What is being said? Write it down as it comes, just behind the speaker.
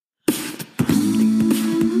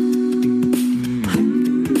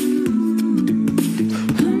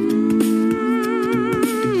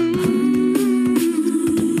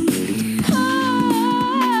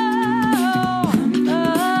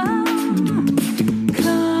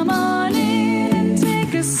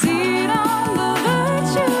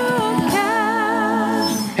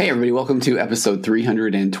everybody. Welcome to episode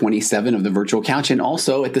 327 of the Virtual Couch, and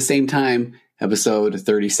also at the same time, episode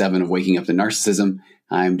 37 of Waking Up to Narcissism.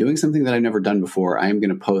 I'm doing something that I've never done before. I'm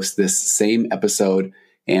going to post this same episode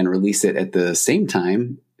and release it at the same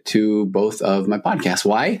time to both of my podcasts.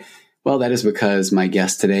 Why? Well, that is because my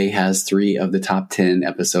guest today has 3 of the top 10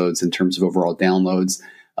 episodes in terms of overall downloads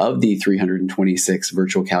of the 326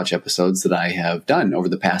 Virtual Couch episodes that I have done over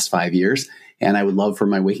the past 5 years. And I would love for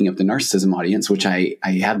my Waking Up to Narcissism audience, which I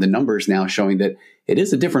have the numbers now showing that it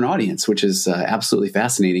is a different audience, which is absolutely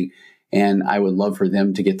fascinating. And I would love for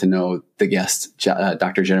them to get to know the guest,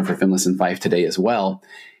 Dr. Jennifer Finlayson-Fife, today as well.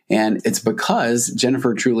 And it's because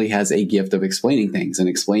Jennifer truly has a gift of explaining things and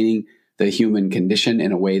explaining the human condition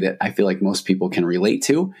in a way that I feel like most people can relate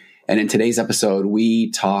to. And in today's episode,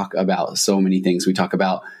 we talk about so many things. We talk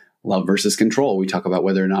about love versus control. We talk about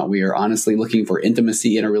whether or not we are honestly looking for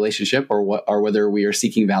intimacy in a relationship or whether we are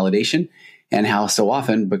seeking validation, and how so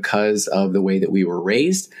often, because of the way that we were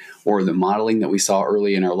raised or the modeling that we saw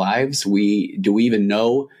early in our lives, do we even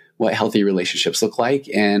know what healthy relationships look like?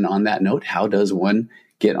 And on that note, how does one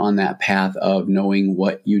get on that path of knowing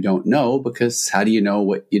what you don't know? Because how do you know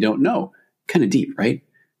what you don't know? Kind of deep, right?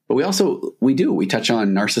 But we touch on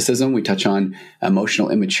narcissism. We touch on emotional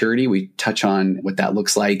immaturity. We touch on what that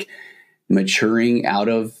looks like, maturing out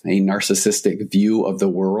of a narcissistic view of the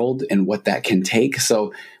world and what that can take.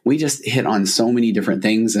 So we just hit on so many different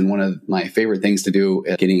things. And one of my favorite things to do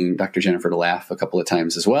is getting Dr. Jennifer to laugh a couple of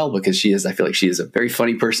times as well, because I feel like she is a very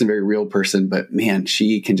funny person, very real person, but man,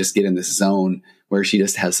 she can just get in this zone where she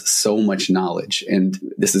just has so much knowledge. And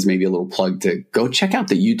this is maybe a little plug to go check out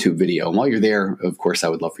the YouTube video. And while you're there, of course, I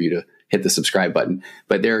would love for you to hit the subscribe button.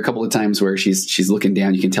 But there are a couple of times where she's looking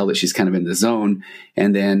down. You can tell that she's kind of in the zone.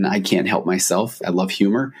 And then I can't help myself. I love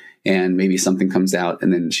humor. And maybe something comes out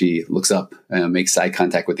and then she looks up, makes eye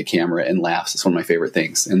contact with the camera and laughs. It's one of my favorite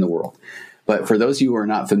things in the world. But for those of you who are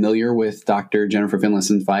not familiar with Dr. Jennifer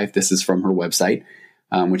Finlayson-Fife, this is from her website,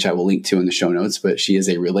 which I will link to in the show notes. But she is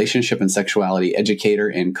a relationship and sexuality educator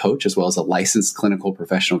and coach, as well as a licensed clinical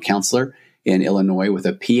professional counselor in Illinois with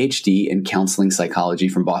a PhD in counseling psychology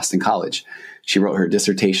from Boston College. She wrote her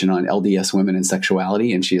dissertation on LDS women and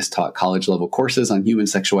sexuality, and she has taught college-level courses on human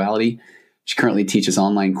sexuality. She currently teaches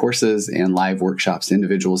online courses and live workshops to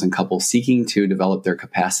individuals and couples seeking to develop their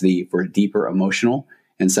capacity for deeper emotional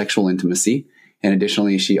and sexual intimacy. And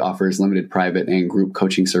additionally, she offers limited private and group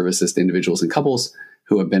coaching services to individuals and couples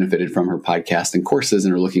who have benefited from her podcast and courses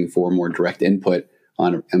and are looking for more direct input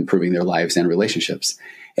on improving their lives and relationships.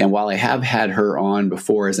 And while I have had her on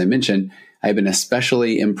before, as I mentioned, I've been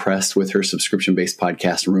especially impressed with her subscription-based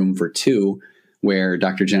podcast, Room for Two, where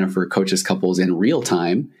Dr. Jennifer coaches couples in real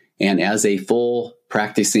time. And as a full-time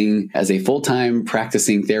practicing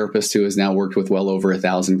therapist who has now worked with well over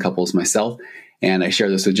 1,000 couples myself, and I share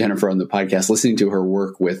this with Jennifer on the podcast, listening to her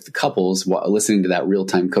work with couples, listening to that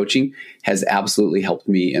real-time coaching has absolutely helped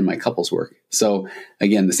me in my couples work. So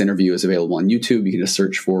again, this interview is available on YouTube. You can just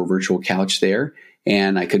search for Virtual Couch there.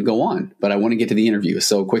 And I could go on, but I want to get to the interview.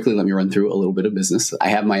 So quickly, let me run through a little bit of business. I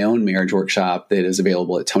have my own marriage workshop that is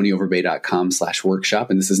available at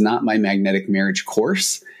tonyoverbay.com/workshop. And this is not my magnetic marriage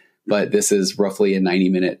course, but this is roughly a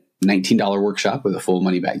 90-minute, $19 workshop with a full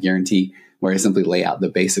money-back guarantee, where I simply lay out the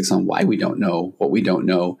basics on why we don't know what we don't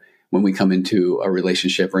know when we come into a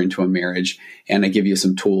relationship or into a marriage. And I give you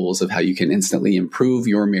some tools of how you can instantly improve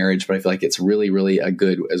your marriage. But I feel like it's really, really a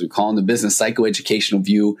good, as we call in the business, psychoeducational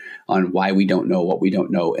view on why we don't know what we don't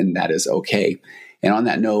know. And that is okay. And on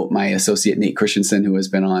that note, my associate, Nate Christensen, who has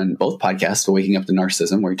been on both podcasts, Waking Up to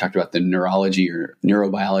Narcissism, where he talked about the neurology or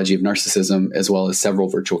neurobiology of narcissism, as well as several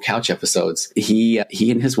Virtual Couch episodes, he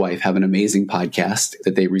and his wife have an amazing podcast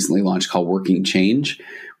that they recently launched called Working Change,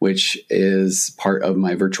 which is part of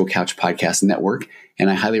my Virtual Couch podcast network. And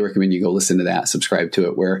I highly recommend you go listen to that, subscribe to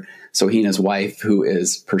it, so he and his wife,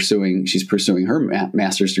 she's pursuing her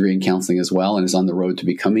master's degree in counseling as well, and is on the road to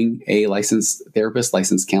becoming a licensed therapist,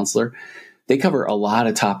 licensed counselor. They cover a lot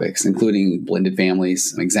of topics, including blended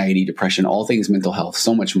families, anxiety, depression, all things mental health,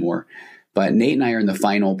 so much more. But Nate and I are in the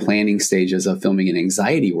final planning stages of filming an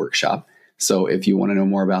anxiety workshop. So if you want to know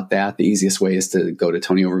more about that, the easiest way is to go to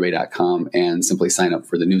tonyoverbay.com and simply sign up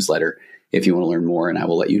for the newsletter if you want to learn more, and I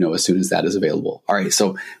will let you know as soon as that is available. All right,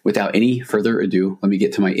 so without any further ado, let me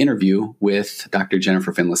get to my interview with Dr.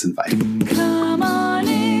 Jennifer Finlayson-Fife. Come on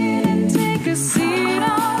in and take a seat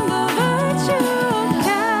on the Virtual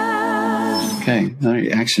Couch. Okay, all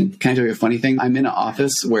right, action. Can I tell you a funny thing? I'm in an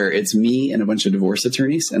office where it's me and a bunch of divorce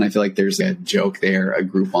attorneys, and I feel like there's a joke there, a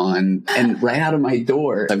Groupon, and right out of my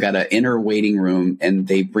door, I've got an inner waiting room, and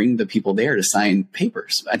they bring the people there to sign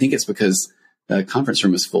papers. I think it's because the conference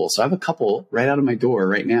room is full. So I have a couple right out of my door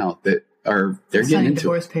right now that they're getting into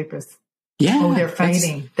divorce papers. Yeah. Oh, they're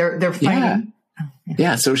fighting. They're fighting. Yeah. Oh, yeah.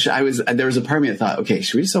 Yeah. So there was a part of me that thought, okay,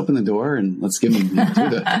 should we just open the door and let's give them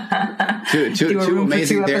two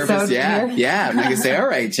amazing therapists? Yeah. Yeah. And I can say, all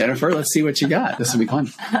right, Jennifer, let's see what you got. This will be fun.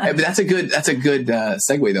 But that's a good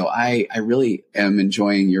segue though. I really am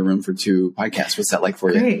enjoying your Room for Two podcast. What's that like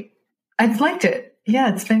for you? Great. I've liked it.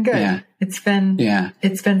 Yeah. It's been good. Yeah. It's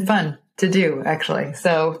been fun to do actually.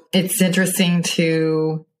 So it's interesting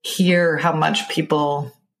to hear how much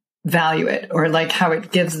people value it, or like how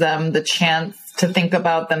it gives them the chance to think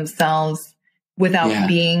about themselves without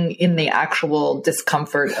being in the actual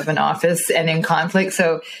discomfort of an office and in conflict.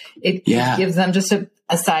 So it gives them just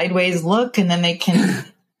a sideways look, and then they can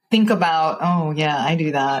think about, oh yeah, I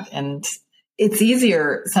do that. And it's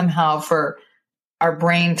easier somehow for our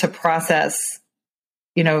brain to process.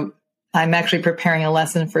 I'm actually preparing a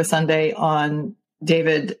lesson for Sunday on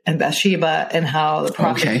David and Bathsheba, and how the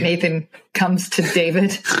prophet Nathan comes to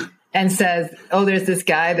David and says, oh, there's this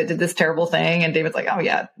guy that did this terrible thing. And David's like, oh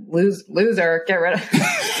yeah, loser, get rid of him.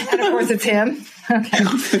 And of course it's him. Okay.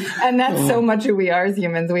 And that's so much who we are as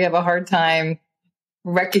humans. We have a hard time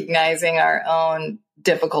recognizing our own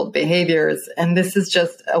difficult behaviors. And this is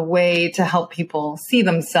just a way to help people see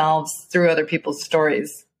themselves through other people's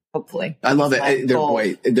stories. Hopefully. I love it.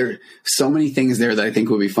 There are so many things there that I think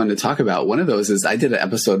would be fun to talk about. One of those is I did an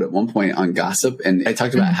episode at one point on gossip, and I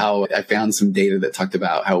talked about how I found some data that talked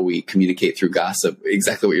about how we communicate through gossip.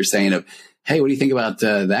 Exactly what you're saying of, hey, what do you think about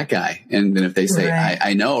that guy? And then if they say,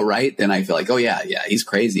 I know, right? Then I feel like, oh yeah, he's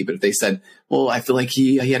crazy. But if they said, well, I feel like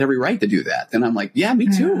he had every right to do that, then I'm like, yeah, me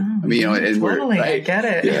too. I mean, and totally, I get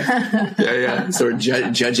it. Yeah. So we're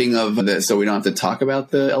judging of this, so we don't have to talk about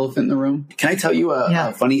the elephant in the room. Can I tell you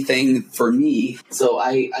a funny thing for me? So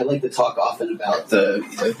I like to talk often about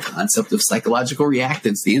the concept of psychological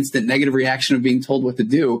reactance, the instant negative reaction of being told what to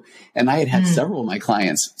do. And I had several of my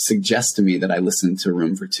clients suggest to me that I listen to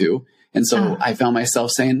Room for Two. And so I found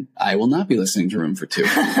myself saying, I will not be listening to Room for Two.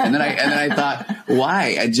 And then I thought,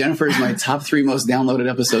 why? Jennifer is my top 3 most downloaded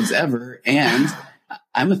episodes ever. And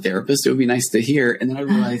I'm a therapist. It would be nice to hear. And then I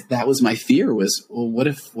realized that was my fear was, well, what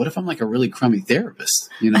if I'm like a really crummy therapist,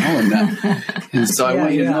 And so I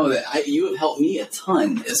want you to know that you have helped me a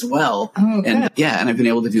ton as well. Oh, and and I've been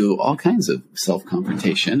able to do all kinds of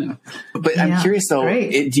self-confrontation. But I'm curious though,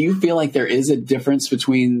 do you feel like there is a difference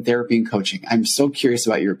between therapy and coaching? I'm so curious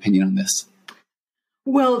about your opinion on this.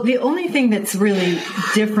 Well, the only thing that's really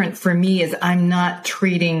different for me is I'm not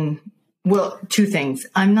treating, two things.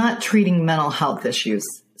 I'm not treating mental health issues.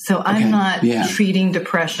 So I'm not treating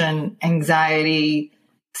depression, anxiety,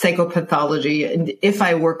 psychopathology. And if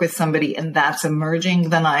I work with somebody and that's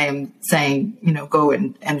emerging, then I am saying, go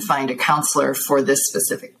and find a counselor for this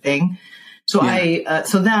specific thing. So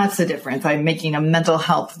so that's the difference. I'm making a mental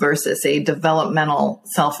health versus a developmental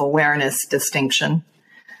self-awareness distinction.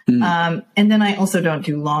 And then I also don't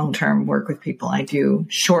do long-term work with people. I do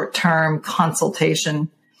short-term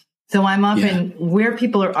consultation. So I'm often, where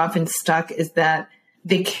people are often stuck is that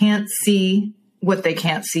they can't see what they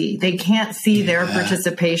can't see. They can't see their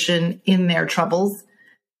participation in their troubles.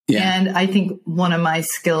 Yeah. And I think one of my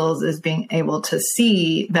skills is being able to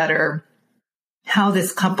see better how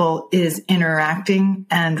this couple is interacting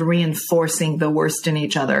and reinforcing the worst in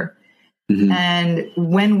each other. Mm-hmm. And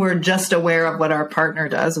when we're just aware of what our partner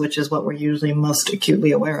does, which is what we're usually most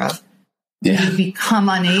acutely aware of, we become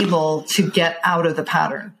unable to get out of the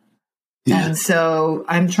pattern. Yeah. And so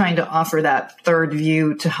I'm trying to offer that third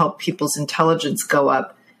view to help people's intelligence go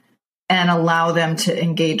up and allow them to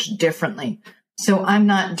engage differently. So I'm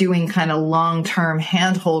not doing kind of long-term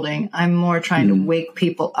hand-holding. I'm more trying to wake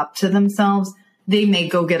people up to themselves. They may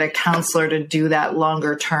go get a counselor to do that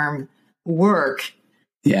longer-term work,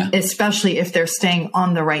 especially if they're staying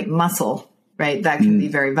on the right muscle, right? That can be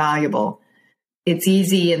very valuable. It's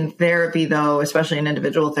easy in therapy, though, especially in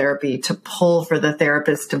individual therapy, to pull for the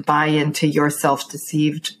therapist to buy into your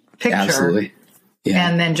self-deceived picture. Absolutely. Yeah.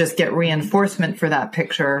 And then just get reinforcement for that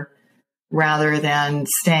picture rather than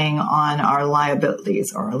staying on our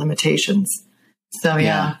liabilities or our limitations. So,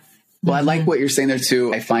 Well, I like what you're saying there,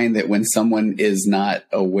 too. I find that when someone is not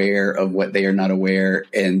aware of what they are not aware,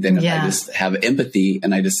 and then if I just have empathy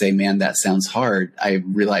and I just say, man, that sounds hard, I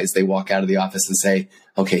realize they walk out of the office and say,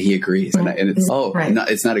 okay, he agrees. And it's,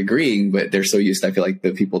 it's not agreeing, but they're so used to, I feel like,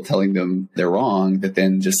 the people telling them they're wrong, that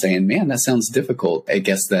then just saying, man, that sounds difficult. I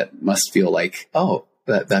guess that must feel like, oh,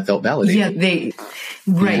 that felt validated.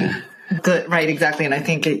 Yeah, Good, right, exactly. And I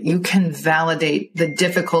think you can validate the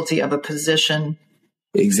difficulty of a position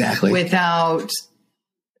without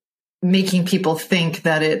making people think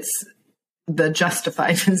that it's the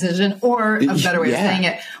justified decision, or a better way of saying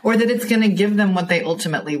it, or that it's going to give them what they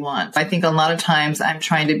ultimately want. I think a lot of times I'm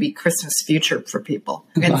trying to be Christmas future for people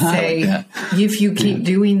and say, if you keep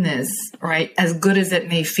doing this, right, as good as it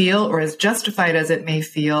may feel or as justified as it may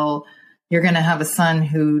feel, you're going to have a son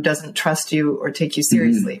who doesn't trust you or take you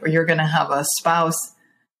seriously, or you're going to have a spouse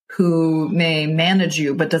who may manage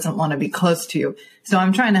you but doesn't want to be close to you. So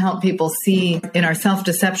I'm trying to help people see in our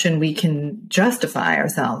self-deception, we can justify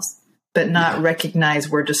ourselves, but not recognize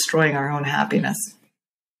we're destroying our own happiness.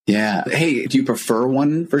 Yeah. Hey, do you prefer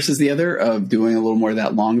one versus the other, of doing a little more of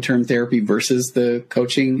that long-term therapy versus the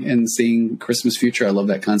coaching and seeing Christmas future? I love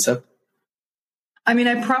that concept. I mean,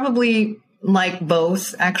 I probably like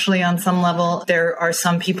both, actually, on some level. There are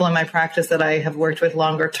some people in my practice that I have worked with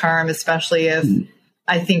longer term, especially if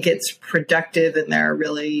I think it's productive and they're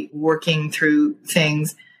really working through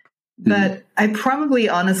things. But I probably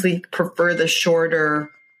honestly prefer the shorter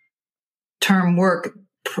term work,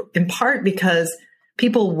 in part because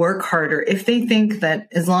people work harder. If they think that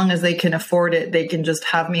as long as they can afford it, they can just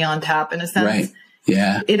have me on tap, in a sense. Right.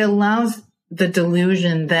 Yeah. It allows the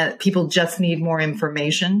delusion that people just need more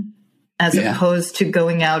information, as opposed to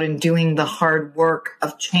going out and doing the hard work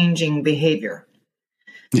of changing behavior.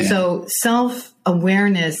 Yeah. So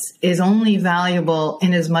self-awareness is only valuable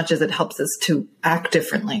in as much as it helps us to act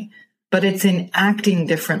differently. But it's in acting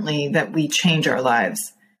differently that we change our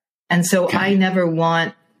lives. And so I never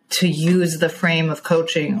want to use the frame of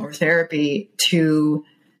coaching or therapy to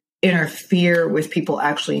interfere with people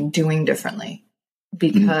actually doing differently,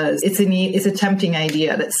 because it's a tempting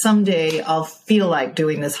idea that someday I'll feel like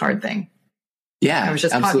doing this hard thing. Yeah, I was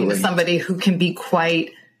just talking to somebody who can be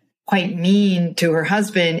quite mean to her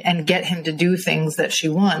husband and get him to do things that she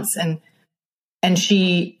wants. And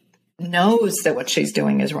she knows that what she's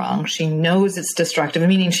doing is wrong. She knows it's destructive,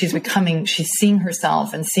 meaning she's seeing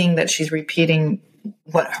herself and seeing that she's repeating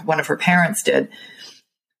what one of her parents did.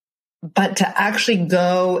 But to actually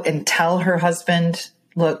go and tell her husband,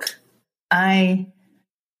 look, I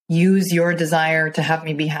use your desire to have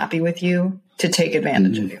me be happy with you to take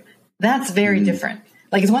advantage of you. That's very different.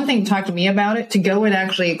 Like, it's one thing to talk to me about it, to go and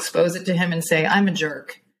actually expose it to him and say, I'm a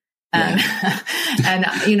jerk. And, and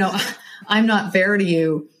I'm not fair to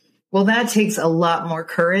you. Well, that takes a lot more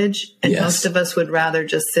courage. And most of us would rather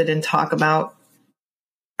just sit and talk about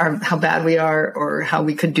how bad we are or how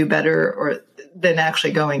we could do better, or than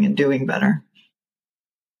actually going and doing better.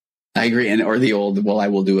 I agree. Or the old, well, I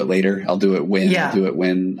will do it later. I'll do it when. I'll do it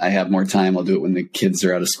when I have more time. I'll do it when the kids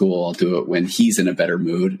are out of school. I'll do it when he's in a better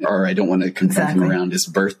mood, or I don't want to confront him around his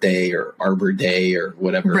birthday or Arbor Day or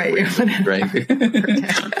whatever. Right.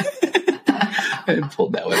 I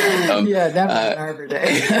pulled that one out. Never Arbor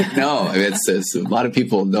Day. No, it's a lot of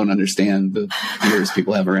people don't understand the fears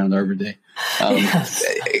people have around Arbor Day.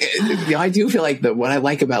 I do feel like what I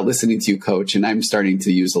like about listening to you coach, and I'm starting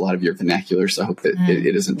to use a lot of your vernacular, so I hope that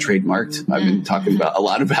it isn't trademarked. I've been talking about a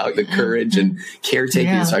lot about the courage and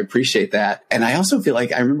caretaking, so I appreciate that. And I also feel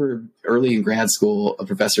like I remember early in grad school, a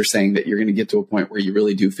professor saying that you're going to get to a point where you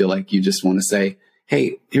really do feel like you just want to say,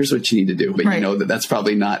 hey, here's what you need to do. But you know that's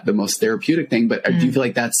probably not the most therapeutic thing. But do you feel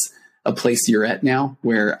like that's a place you're at now,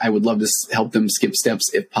 where I would love to help them skip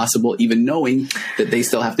steps if possible, even knowing that they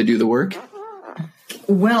still have to do the work?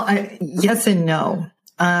 Well, yes and no.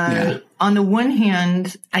 On the one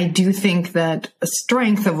hand, I do think that a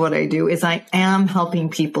strength of what I do is I am helping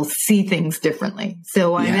people see things differently.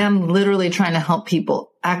 So I am literally trying to help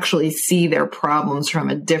people actually see their problems from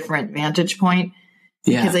a different vantage point,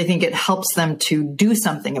 because I think it helps them to do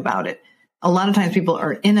something about it. A lot of times people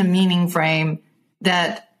are in a meaning frame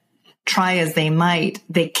that, try as they might,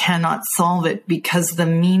 they cannot solve it because the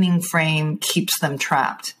meaning frame keeps them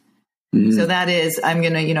trapped. So that is, I'm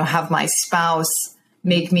going to, have my spouse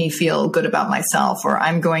make me feel good about myself, or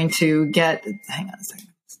I'm going to hang on a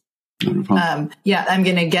second. I'm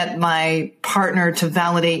going to get my partner to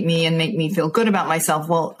validate me and make me feel good about myself.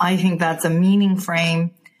 Well, I think that's a meaning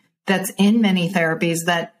frame that's in many therapies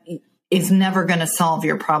that is never going to solve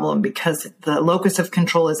your problem, because the locus of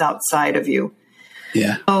control is outside of you.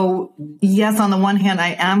 Yeah. So yes, on the one hand,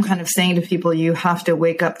 I am kind of saying to people, you have to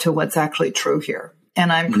wake up to what's actually true here. And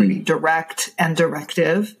I'm pretty direct and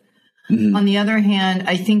directive. On the other hand,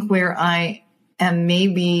 I think where I am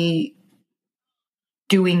maybe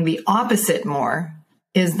doing the opposite more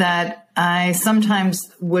is that I sometimes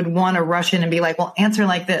would want to rush in and be like, well, answer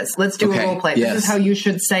like this. Let's do a role play. This is how you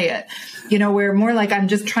should say it. Where more like I'm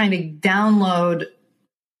just trying to download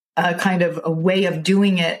a kind of a way of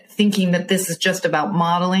doing it, thinking that this is just about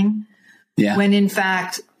modeling. When in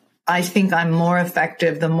fact, I think I'm more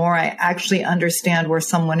effective the more I actually understand where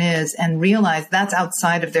someone is and realize that's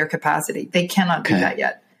outside of their capacity. They cannot do that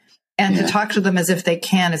yet. And to talk to them as if they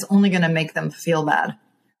can is only going to make them feel bad.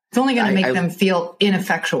 It's only going to make them feel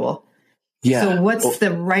ineffectual. Yeah. So what's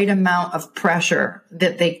the right amount of pressure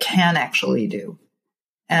that they can actually do?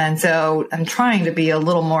 And so I'm trying to be a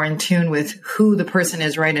little more in tune with who the person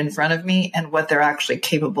is right in front of me and what they're actually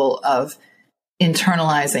capable of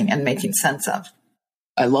internalizing and making sense of.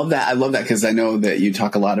 I love that because I know that you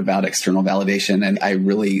talk a lot about external validation, and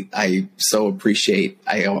I so appreciate,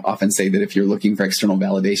 I often say that if you're looking for external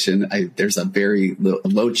validation, there's a very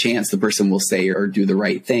low chance the person will say or do the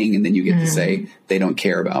right thing. And then you get to say, they don't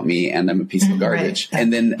care about me and I'm a piece of garbage. Right.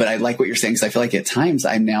 And then, but I like what you're saying, because I feel like at times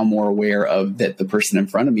I'm now more aware of that the person in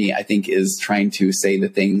front of me, I think, is trying to say the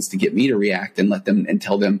things to get me to react and let them and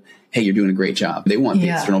tell them, hey, you're doing a great job. They want the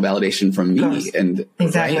external validation from me. And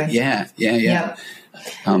exactly. Right? Yeah. Yep.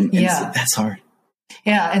 So that's hard.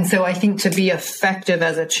 Yeah. And so I think to be effective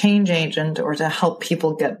as a change agent or to help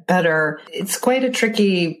people get better, it's quite a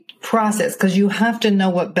tricky process because you have to know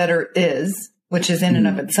what better is, which is in and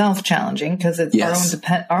of itself challenging because it's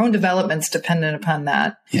our own development's dependent upon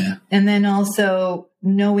that. Yeah. And then also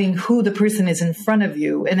knowing who the person is in front of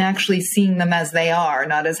you and actually seeing them as they are,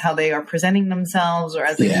 not as how they are presenting themselves or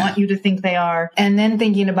as they want you to think they are. And then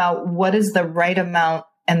thinking about what is the right amount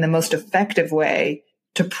and the most effective way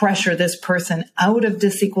to pressure this person out of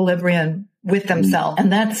disequilibrium with themselves.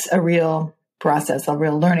 And that's a real process, a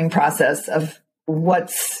real learning process of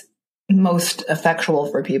what's most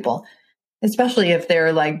effectual for people, especially if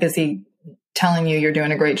they're like busy telling you you're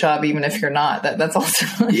doing a great job, even if you're not. That's also,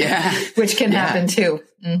 which can happen too.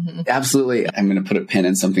 Mm-hmm. Absolutely. I'm going to put a pin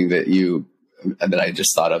in something that I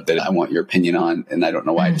just thought of that I want your opinion on. And I don't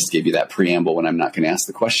know why I just gave you that preamble when I'm not going to ask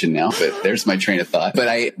the question now, but there's my train of thought.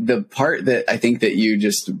 But the part that I think that you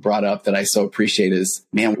just brought up that I so appreciate is,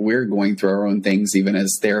 man, we're going through our own things, even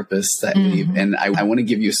as therapists, I believe. And I want to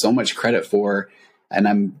give you so much credit for, and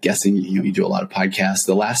I'm guessing, you do a lot of podcasts.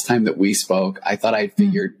 The last time that we spoke, I thought I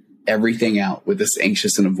figured everything out with this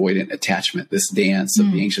anxious and avoidant attachment, this dance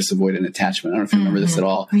of the anxious avoidant attachment. I don't know if you remember this at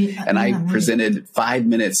all. And I presented 5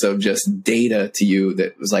 minutes of just data to you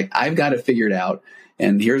that was like, I've got it figured out.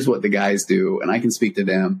 And here's what the guys do. And I can speak to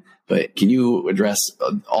them. But can you address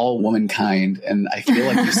all womankind? And I feel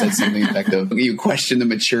like you said something effective. You question the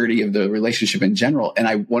maturity of the relationship in general. And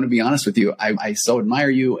I want to be honest with you. I so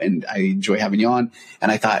admire you and I enjoy having you on.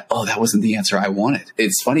 And I thought, that wasn't the answer I wanted.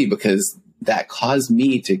 It's funny because that caused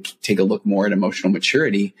me to take a look more at emotional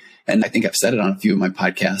maturity. And I think I've said it on a few of my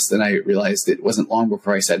podcasts. And I realized it wasn't long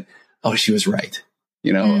before I said, she was right.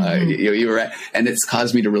 You were right. And it's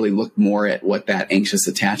caused me to really look more at what that anxious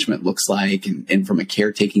attachment looks like and from a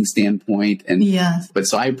caretaking standpoint. And, but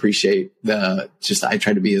so I appreciate I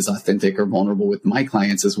try to be as authentic or vulnerable with my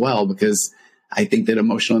clients as well, because I think that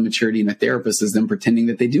emotional immaturity in a therapist is them pretending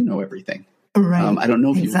that they do know everything. Right. I don't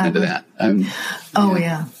know if you run into that.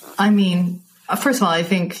 Yeah. I mean, first of all, I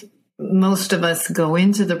think most of us go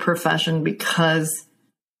into the profession because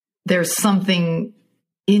there's something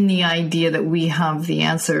in the idea that we have the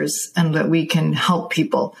answers and that we can help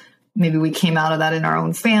people. Maybe we came out of that in our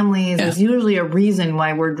own families. There's usually a reason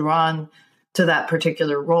why we're drawn to that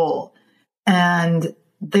particular role. And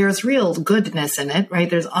there's real goodness in it, right?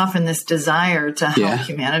 There's often this desire to help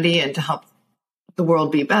humanity and to help the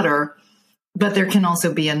world be better. But there can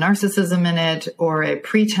also be a narcissism in it or a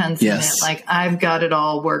pretense in it. Like, I've got it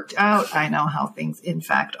all worked out. I know how things in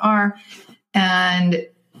fact are. And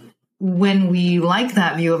when we like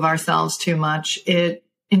that view of ourselves too much, it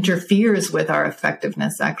interferes with our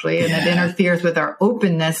effectiveness, actually. And it interferes with our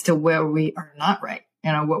openness to where we are not right,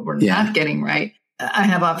 what we're not getting right. I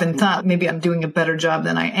have often thought maybe I'm doing a better job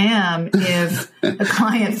than I am if a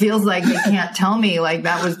client feels like they can't tell me, like,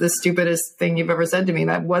 that was the stupidest thing you've ever said to me.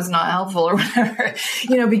 That was not helpful or whatever,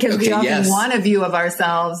 because we often want a view of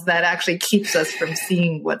ourselves that actually keeps us from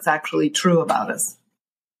seeing what's actually true about us.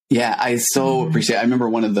 Yeah, I so appreciate it. I remember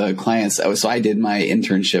one of the clients, so I did my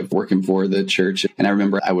internship working for the church, and I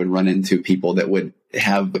remember I would run into people that would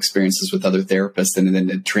have experiences with other therapists and then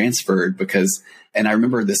it transferred and I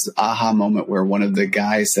remember this aha moment where one of the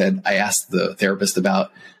guys said, I asked the therapist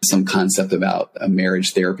about some concept about a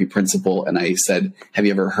marriage therapy principle. And I said, have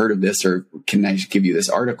you ever heard of this, or can I give you this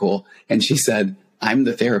article? And she said, I'm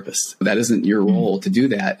the therapist. That isn't your role to do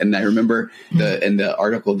that. And I remember in the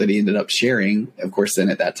article that he ended up sharing, of course, then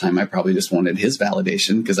at that time, I probably just wanted his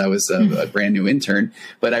validation because I was a brand new intern,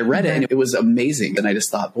 but I read it and it was amazing. And I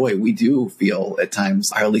just thought, boy, we do feel at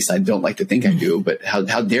times, or at least I don't like to think I do, but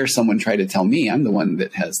how dare someone try to tell me I'm the one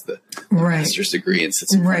that has the master's degree and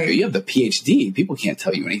sits in front of you. You have the PhD. People can't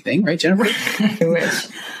tell you anything, right, Jennifer? I wish.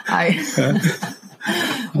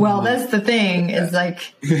 Well, that's the thing is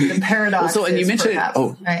like the paradox. And you mentioned perhaps,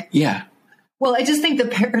 right? Yeah. Well, I just think the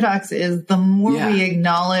paradox is the more we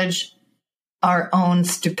acknowledge our own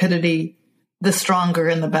stupidity, the stronger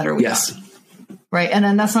and the better we are. Right.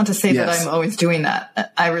 And that's not to say that I'm always doing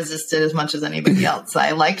that. I resist it as much as anybody else.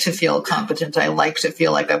 I like to feel competent. I like to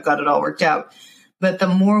feel like I've got it all worked out. But the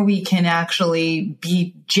more we can actually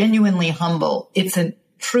be genuinely humble, it's a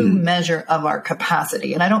true measure of our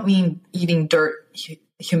capacity. And I don't mean eating dirt,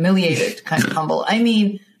 humiliated kind of humble. I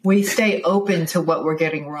mean, we stay open to what we're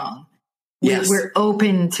getting wrong. We're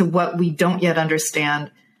open to what we don't yet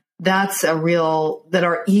understand. That's that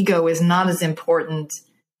our ego is not as important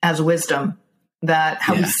as wisdom, that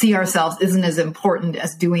how we see ourselves isn't as important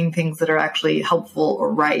as doing things that are actually helpful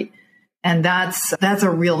or right. And that's a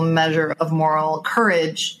real measure of moral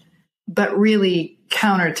courage, but really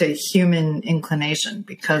counter to human inclination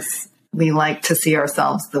because we like to see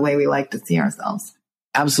ourselves the way we like to see ourselves.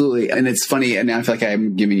 Absolutely. And it's funny. And now I feel like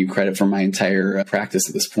I'm giving you credit for my entire practice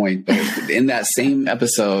at this point. But in that same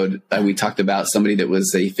episode, we talked about somebody that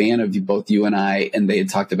was a fan of both you and I, and they had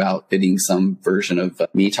talked about fitting some version of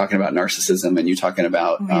me talking about narcissism and you talking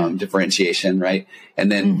about differentiation, right?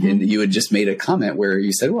 And then and you had just made a comment where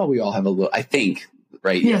you said, well, we all have a little, I think,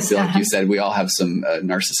 right? Yes. Like you said, we all have some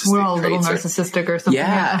narcissistic We're all a traits little narcissistic or something.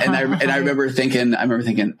 Yeah. And I remember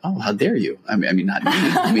thinking, oh, how dare you? I mean, not me.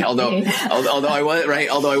 I mean, although I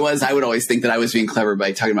was, I would always think that I was being clever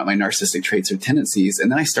by talking about my narcissistic traits or tendencies.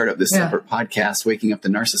 And then I started up this separate podcast, Waking Up to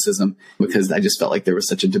Narcissism, because I just felt like there was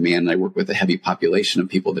such a demand. And I work with a heavy population of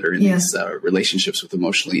people that are in these relationships with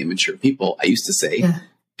emotionally immature people. I used to say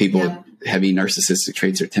people with heavy narcissistic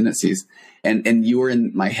traits or tendencies. And you were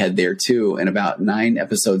in my head there too. And about 9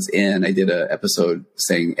 episodes in, I did an episode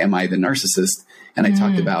saying, am I the narcissist? And I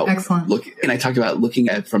talked about looking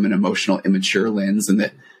at it from an emotional immature lens, and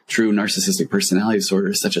that true narcissistic personality disorder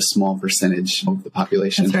is such a small percentage of the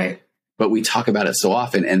population. That's right. But we talk about it so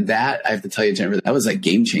often. And that, I have to tell you, Jennifer, that was a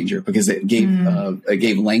game changer because it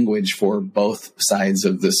gave language for both sides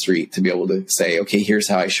of the street to be able to say, okay, here's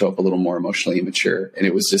how I show up a little more emotionally immature. And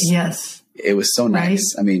it was just, it was so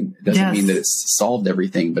nice. I mean, it doesn't mean that it's solved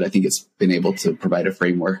everything, but I think it's been able to provide a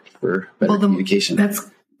framework for better communication.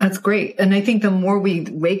 That's great. And I think the more we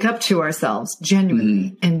wake up to ourselves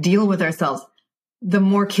genuinely and deal with ourselves, the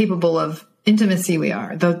more capable of intimacy we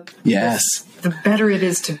are. The better it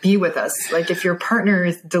is to be with us. Like if your partner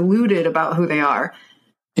is deluded about who they are,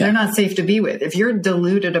 they're not safe to be with. If you're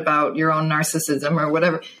deluded about your own narcissism or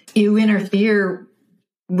whatever, you interfere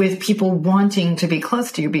with people wanting to be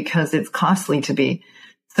close to you because it's costly to be.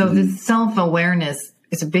 So this self-awareness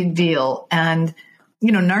is a big deal. And,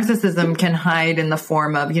 narcissism can hide in the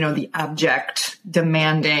form of, the abject,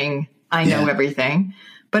 demanding, I know everything.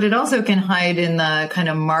 But it also can hide in the kind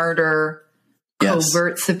of martyr,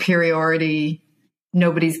 covert superiority.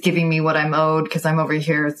 Nobody's giving me what I'm owed because I'm over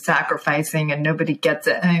here sacrificing and nobody gets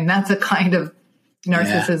it. I mean, that's a kind of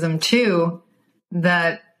narcissism too,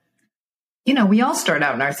 that, we all start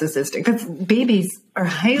out narcissistic. Babies are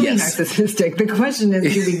highly narcissistic. The question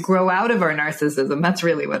is, do we grow out of our narcissism? That's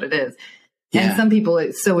really what it is. And some people,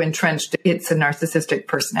 it's so entrenched, it's a narcissistic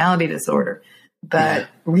personality disorder. But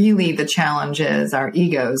really the challenge is our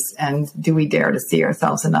egos, and do we dare to see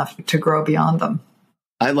ourselves enough to grow beyond them?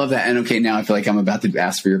 I love that. And okay, now I feel like I'm about to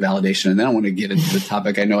ask for your validation, and then I want to get into the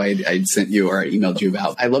topic I know I'd sent you or I emailed you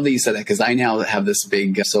about. I love that you said that because I now have this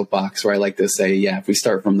big soapbox where I like to say, if we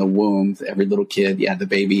start from the womb, every little kid, the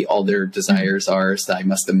baby, all their desires are is that I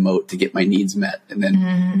must emote to get my needs met. And then,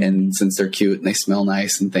 and since they're cute and they smell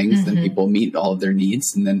nice and things, then people meet all of their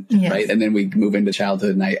needs. And then, right. And then we move into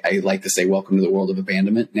childhood, and I like to say, welcome to the world of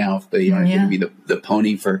abandonment. Now, if they aren't going to be the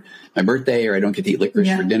pony for my birthday, or I don't get to eat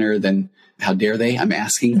licorice for dinner, then how dare they? I'm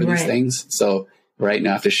asking for these things. So right now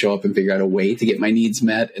I have to show up and figure out a way to get my needs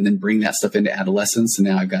met, and then bring that stuff into adolescence. And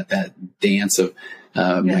now I've got that dance of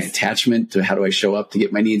my attachment to how do I show up to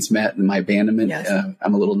get my needs met, and my abandonment.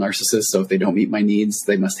 I'm a little narcissist. So if they don't meet my needs,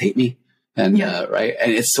 they must hate me. And right.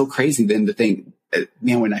 And it's so crazy then to think,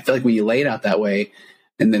 when I feel like when you lay it out that way,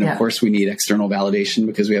 and then of course we need external validation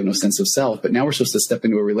because we have no sense of self, but now we're supposed to step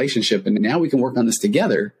into a relationship, and now we can work on this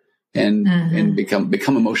together. And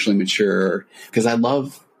become emotionally mature. Because I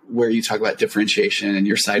love where you talk about differentiation and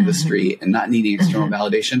your side of the street and not needing external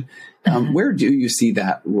validation. Where do you see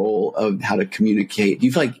that role of how to communicate? Do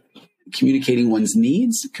you feel like communicating one's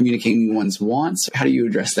needs, communicating one's wants? How do you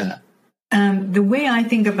address that? The way I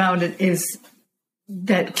think about it is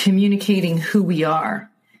that communicating who we are.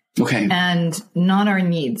 Okay. And not our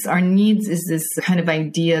needs. Our needs is this kind of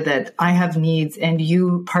idea that I have needs and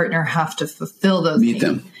you, partner, have to fulfill those needs. Meet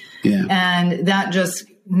them. Yeah. And that just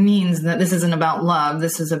means that this isn't about love.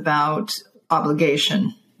 This is about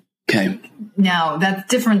obligation. Okay. Now, that's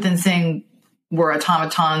different than saying we're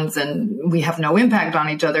automatons and we have no impact on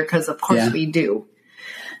each other, because of course we do.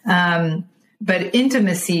 But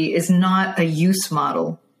intimacy is not a use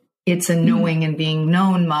model. It's a knowing and being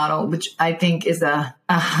known model, which I think is a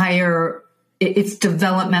higher, it's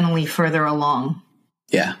developmentally further along.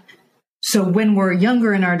 Yeah. So when we're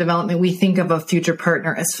younger in our development, we think of a future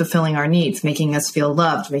partner as fulfilling our needs, making us feel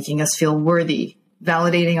loved, making us feel worthy,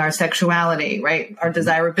 validating our sexuality, right? Our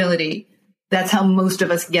desirability. That's how most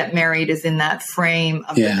of us get married, is in that frame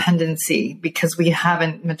of dependency, because we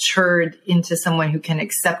haven't matured into someone who can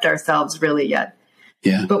accept ourselves really yet.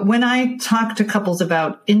 Yeah. But when I talk to couples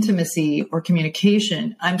about intimacy or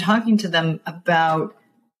communication, I'm talking to them about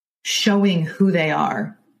showing who they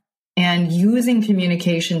are and using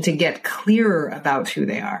communication to get clearer about who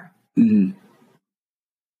they are. Mm-hmm.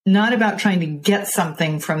 Not about trying to get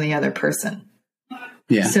something from the other person.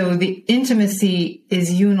 Yeah. So the intimacy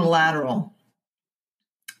is unilateral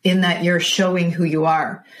in that you're showing who you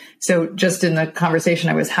are. So just in the conversation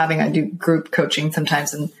I was having, I do group coaching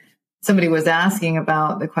sometimes, and somebody was asking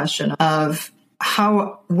about the question of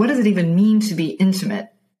what does it even mean to be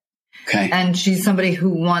intimate? Okay. And she's somebody who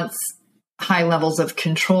wants high levels of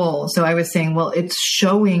control. So I was saying, well, it's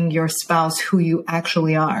showing your spouse who you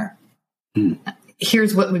actually are. Mm.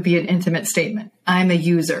 Here's what would be an intimate statement. I'm a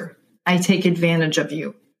user. I take advantage of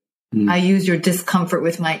you. Mm. I use your discomfort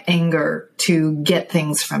with my anger to get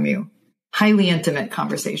things from you. Highly intimate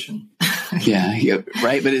conversation. Yeah,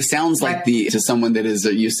 right. But it sounds like to someone that is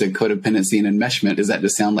used to codependency and enmeshment, does that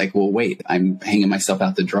just sound like, well, wait, I'm hanging myself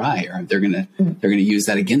out to dry, or they're gonna use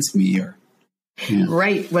that against me, or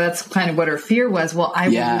right. Well, that's kind of what her fear was. Well, I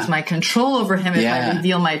will lose my control over him if I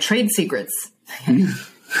reveal my trade secrets.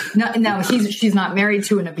 Now she's not married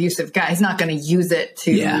to an abusive guy. He's not going to use it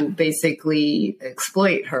to basically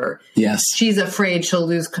exploit her. Yes. She's afraid she'll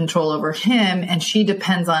lose control over him, and she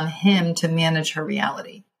depends on him to manage her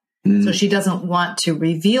reality. Mm. So she doesn't want to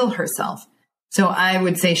reveal herself. So I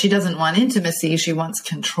would say she doesn't want intimacy. She wants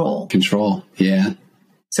control. Control. Yeah.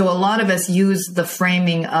 So a lot of us use the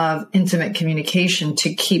framing of intimate communication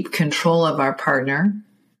to keep control of our partner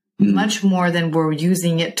much more than we're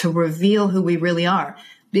using it to reveal who we really are,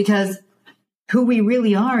 because who we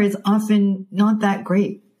really are is often not that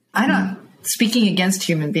great. I'm not speaking against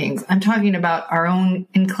human beings. I'm talking about our own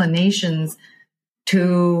inclinations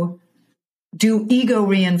to do ego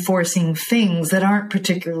reinforcing things that aren't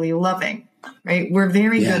particularly loving, right? We're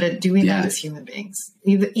very good at doing that as human beings.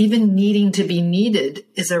 Even needing to be needed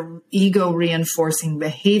is a ego reinforcing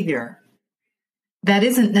behavior that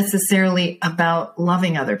isn't necessarily about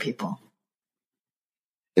loving other people.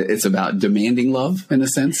 It's about demanding love in a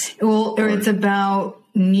sense? Well, or it's about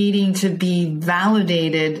needing to be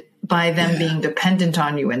validated by them being dependent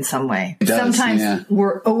on you in some way. Sometimes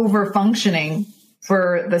we're over functioning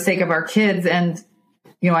for the sake of our kids. And,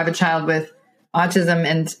 I have a child with autism,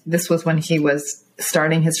 and this was when he was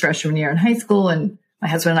starting his freshman year in high school. And my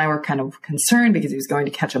husband and I were kind of concerned because he was going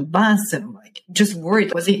to catch a bus and just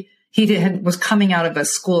worried. Was coming out of a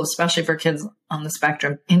school, especially for kids on the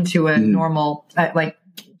spectrum, into a normal,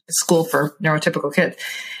 school for neurotypical kids.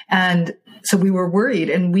 And so we were worried,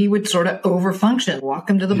 and we would sort of overfunction, walk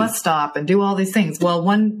him to the bus stop and do all these things. Well,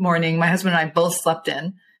 one morning, my husband and I both slept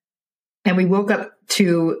in, and we woke up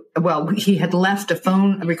to, he had left a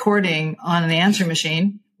phone recording on the answer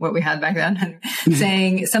machine, what we had back then,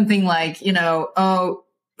 saying something like, so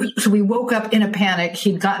we woke up in a panic.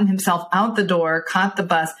 He'd gotten himself out the door, caught the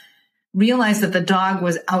bus, realized that the dog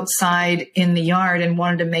was outside in the yard and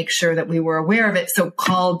wanted to make sure that we were aware of it. So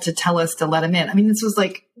called to tell us to let him in. I mean, this was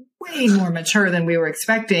way more mature than we were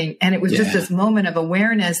expecting. And it was just this moment of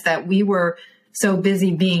awareness that we were so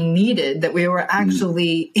busy being needed that we were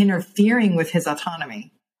actually interfering with his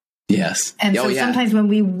autonomy. Yes. And so sometimes when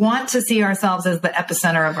we want to see ourselves as the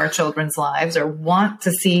epicenter of our children's lives, or want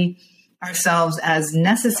to see ourselves as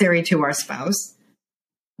necessary to our spouse,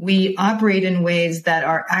 we operate in ways that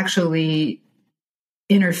are actually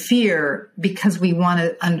interfere because we want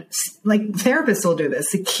to, like therapists will do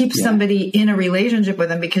this, to keep somebody in a relationship with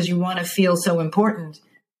them because you want to feel so important.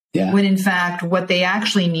 Yeah. When in fact, what they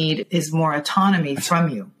actually need is more autonomy from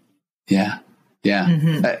you. Yeah.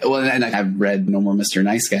 Yeah. Well, and I've read No More Mr.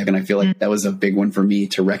 Nice Guy, and I feel like that was a big one for me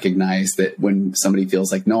to recognize that when somebody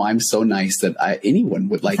feels like, no, I'm so nice that anyone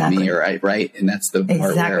would like me, or right. And that's the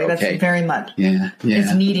part where, That's very much. Yeah.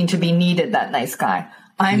 It's needing to be needed, that nice guy.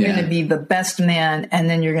 I'm going to be the best man. And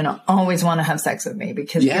then you're going to always want to have sex with me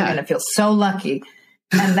because you're going to feel so lucky.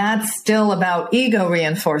 And that's still about ego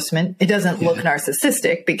reinforcement. It doesn't look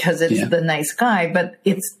narcissistic because it's the nice guy, but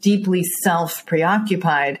it's deeply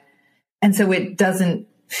self-preoccupied. And so it doesn't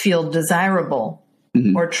feel desirable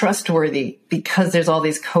or trustworthy because there's all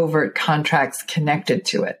these covert contracts connected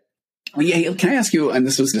to it. Well, yeah. Can I ask you, and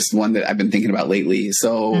this was just one that I've been thinking about lately.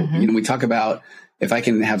 So, we talk about if I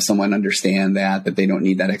can have someone understand that they don't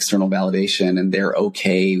need that external validation and they're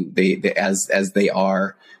okay, they as they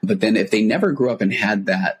are. But then if they never grew up and had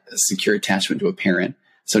that secure attachment to a parent,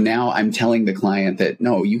 so now I'm telling the client that,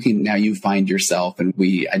 no, you find yourself, and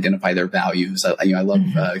we identify their values. I love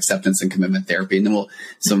acceptance and commitment therapy. And then we'll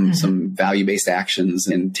some value-based actions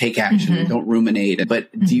and take action and don't ruminate.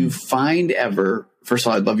 But do you find ever, first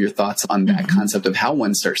of all, I'd love your thoughts on that concept of how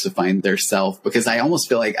one starts to find their self, because I almost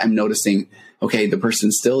feel like I'm noticing, okay, the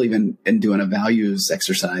person's still even in doing a values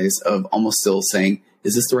exercise of almost still saying,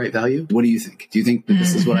 is this the right value? What do you think? Do you think that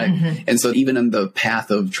this is what and so even in the path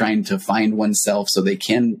of trying to find oneself so they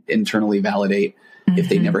can internally validate, if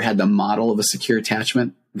they never had the model of a secure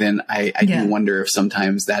attachment, then I do wonder if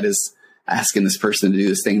sometimes that is asking this person to do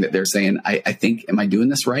this thing that they're saying, I think, am I doing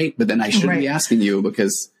this right? But then I should be asking you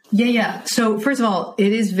because. Yeah. So first of all,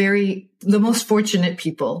 it is the most fortunate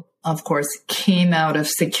people, of course, came out of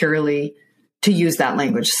securely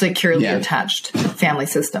attached family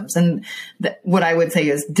systems. And what I would say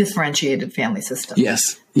is differentiated family systems.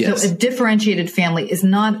 Yes. So a differentiated family is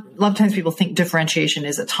not, a lot of times people think differentiation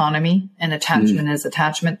is autonomy and attachment is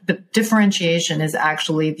attachment, but differentiation is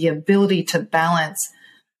actually the ability to balance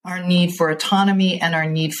our need for autonomy and our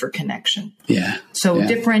need for connection. Yeah. So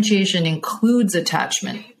differentiation includes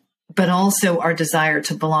attachment, but also our desire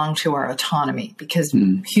to belong to our autonomy, because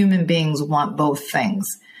human beings want both things.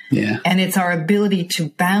 Yeah. And it's our ability to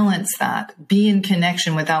balance that, be in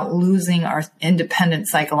connection without losing our independent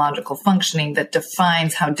psychological functioning that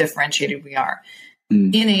defines how differentiated we are.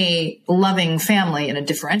 In a loving family, in a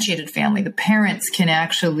differentiated family, the parents can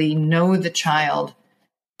actually know the child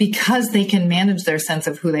because they can manage their sense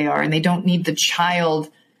of who they are, and they don't need the child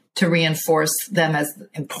to reinforce them as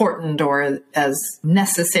important or as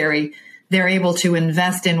necessary. They're able to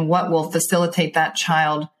invest in what will facilitate that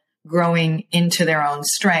child growing into their own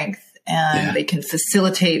strength, and they can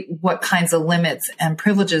facilitate what kinds of limits and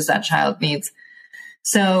privileges that child needs.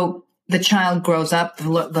 So the child grows up, the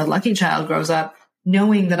lucky child grows up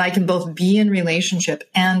knowing that I can both be in relationship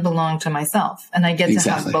and belong to myself, and I get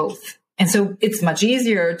to have both. And so it's much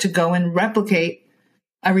easier to go and replicate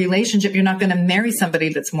a relationship. You're not going to marry somebody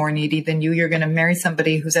that's more needy than you. You're going to marry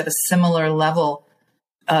somebody who's at a similar level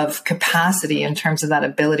of capacity in terms of that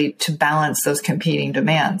ability to balance those competing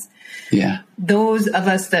demands. Yeah. Those of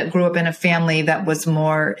us that grew up in a family that was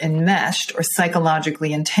more enmeshed or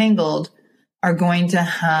psychologically entangled are going to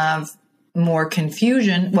have more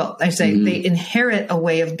confusion. Well, I say they inherit a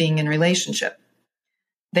way of being in relationship.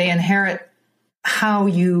 They inherit how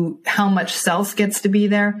much self gets to be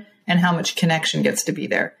there and how much connection gets to be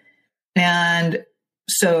there. And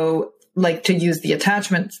so, like, to use the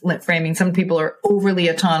attachment framing, some people are overly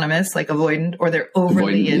autonomous, like avoidant, or they're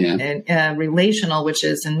overly relational, which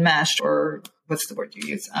is enmeshed, or what's the word you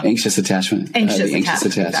use? Anxious attachment. Anxious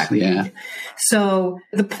attachment. Exactly. Yeah. So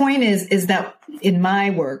the point is that in my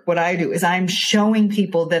work, what I do is I'm showing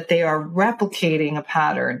people that they are replicating a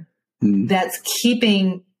pattern that's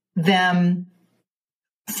keeping them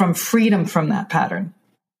from freedom from that pattern.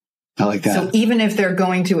 I like that. So even if they're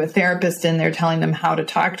going to a therapist and they're telling them how to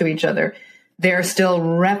talk to each other, they're still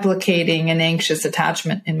replicating an anxious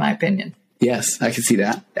attachment, in my opinion. Yes, I can see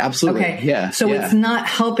that. Absolutely. Okay. Yeah. So it's not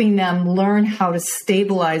helping them learn how to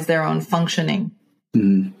stabilize their own functioning.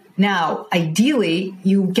 Now, ideally,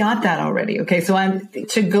 you got that already. Okay. So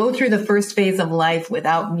to go through the first phase of life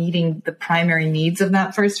without meeting the primary needs of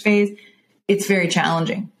that first phase, it's very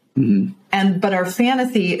challenging. But our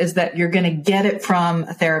fantasy is that you're going to get it from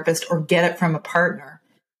a therapist or get it from a partner.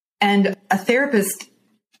 And a therapist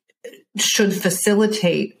should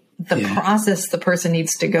facilitate the process the person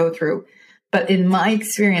needs to go through. But in my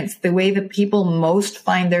experience, the way that people most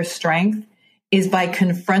find their strength is by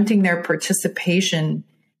confronting their participation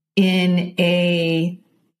in a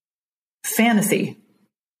fantasy.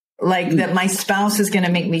 Like that my spouse is going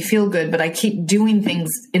to make me feel good, but I keep doing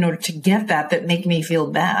things in order to get that make me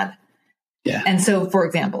feel bad. Yeah. And so, for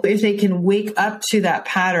example, if they can wake up to that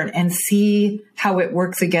pattern and see how it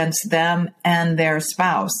works against them and their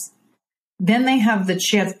spouse, then they have the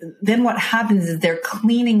chance. Then what happens is they're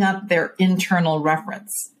cleaning up their internal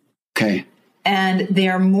reference. Okay. And they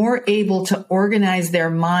are more able to organize their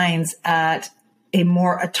minds at a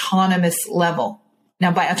more autonomous level.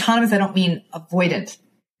 Now, by autonomous, I don't mean avoidant.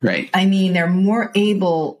 Right. I mean, they're more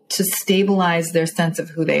able to stabilize their sense of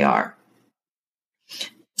who they are.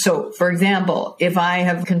 So, for example, if I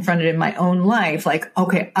have confronted in my own life, like,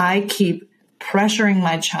 okay, I keep pressuring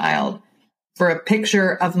my child for a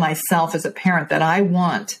picture of myself as a parent that I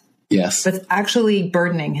want. Yes. But it's actually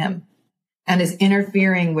burdening him and is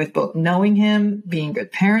interfering with both knowing him, being a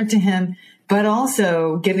good parent to him, but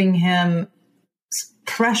also giving him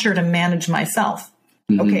pressure to manage myself.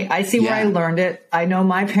 Mm-hmm. Okay, I see where I learned it. I know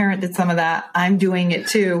my parent did some of that. I'm doing it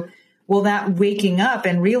too. Well, that waking up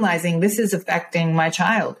and realizing this is affecting my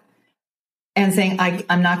child and saying,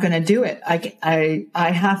 I'm not going to do it. I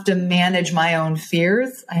have to manage my own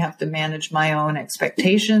fears. I have to manage my own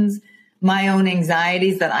expectations, my own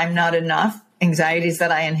anxieties that I'm not enough, anxieties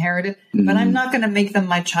that I inherited, but I'm not going to make them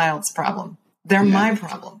my child's problem. They're my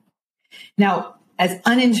problem. Now, as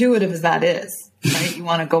unintuitive as that is, right? You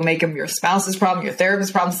want to go make them your spouse's problem, your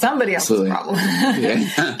therapist's problem, somebody else's problem.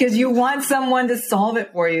 Because you want someone to solve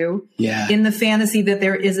it for you in the fantasy that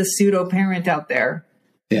there is a pseudo parent out there.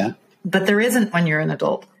 Yeah. But there isn't when you're an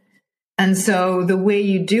adult. And so the way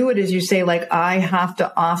you do it is you say, like, I have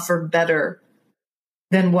to offer better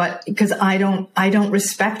than what, because I don't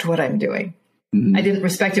respect what I'm doing. Mm-hmm. I didn't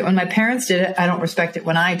respect it when my parents did it. I don't respect it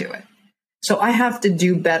when I do it. So I have to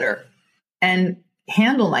do better and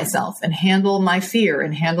handle myself and handle my fear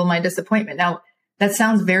and handle my disappointment. Now, that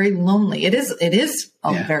sounds very lonely. It is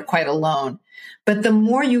very, quite alone. But the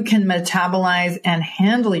more you can metabolize and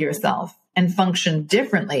handle yourself and function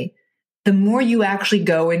differently, the more you actually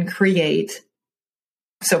go and create.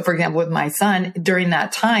 So, for example, with my son, during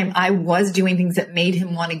that time, I was doing things that made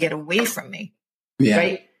him want to get away from me,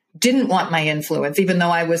 right? Didn't want my influence, even though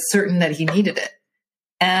I was certain that he needed it.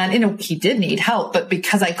 And, he did need help, but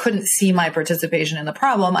because I couldn't see my participation in the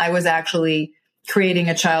problem, I was actually creating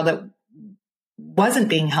a child that wasn't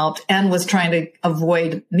being helped and was trying to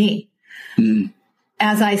avoid me. Mm.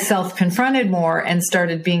 As I self-confronted more and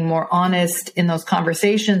started being more honest in those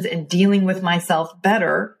conversations and dealing with myself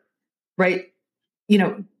better, right?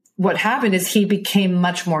 What happened is he became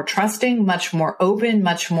much more trusting, much more open,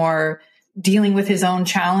 much more dealing with his own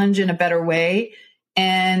challenge in a better way,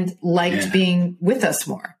 and liked being with us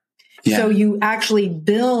more. Yeah. So you actually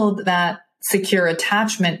build that secure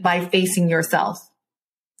attachment by facing yourself.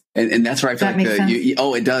 And that's where I feel like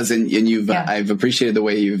it does. And you've, I've appreciated the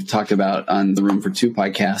way you've talked about on the Room for Two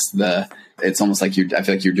podcast, it's almost like I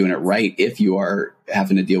feel like you're doing it right if you are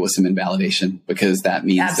having to deal with some invalidation, because that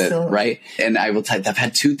means that, right. And I will I've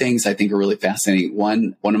had two things I think are really fascinating.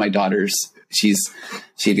 One of my daughters, she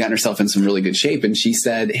had gotten herself in some really good shape, and she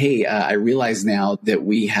said, "Hey, I realize now that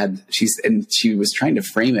she was trying to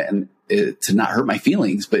frame it and to not hurt my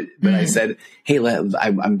feelings, but I said, hey,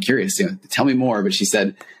 I'm curious, tell me more." But she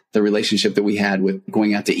said the relationship that we had with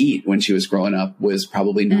going out to eat when she was growing up was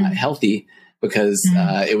probably not healthy, because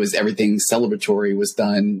it was everything celebratory was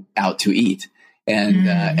done out to eat. And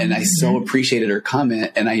I so appreciated her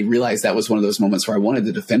comment. And I realized that was one of those moments where I wanted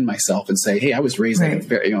to defend myself and say, hey, I was raised like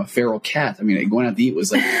a feral cat. I mean, going out to eat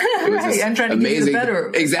was like, it was just I'm trying to amazing. Get you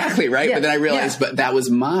better. Exactly. Right. Yeah. But then I realized, but that was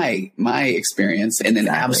my experience. And then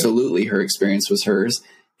absolutely her experience was hers.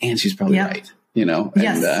 And she's probably right.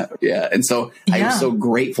 And so I was so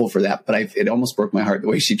grateful for that, but it almost broke my heart the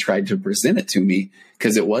way she tried to present it to me,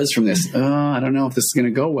 because it was from this, I don't know if this is going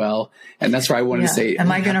to go well. And that's why I wanted to say, am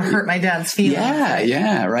I going to hurt my dad's feelings?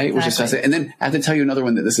 Yeah. Right. Exactly. Which is fascinating. And then I have to tell you another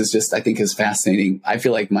one that this is just, I think is fascinating. I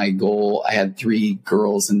feel like my goal, I had 3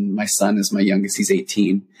 girls and my son is my youngest. He's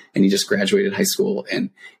 18 and he just graduated high school. And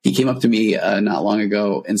he came up to me not long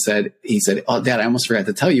ago and said, "Oh, Dad, I almost forgot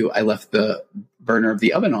to tell you, I left the burner of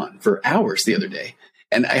the oven on for hours the other day."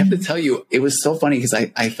 And I have to tell you, it was so funny because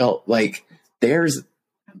I felt like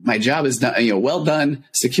my job is done, well done,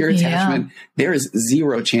 secure attachment. Yeah. There is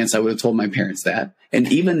 0 chance I would have told my parents that.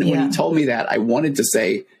 And even when he told me that, I wanted to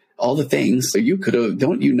say all the things. So you could have,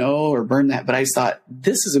 or burn that. But I thought,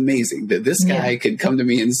 this is amazing that this guy could come to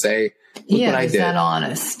me and say, look what I did. That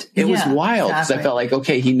honest. It was wild because I felt like,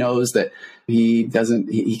 okay, he knows that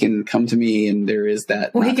he can come to me and there is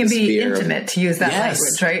that. Well, he can be intimate, to use that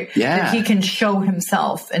language, right? Yeah. That he can show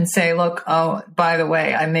himself and say, look, oh, by the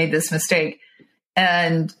way, I made this mistake.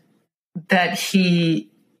 And that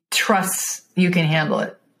he trusts you can handle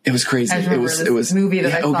it. It was crazy. I remember It was movie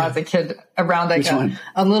that I saw as a kid around like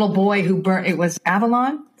a little boy who burnt. It was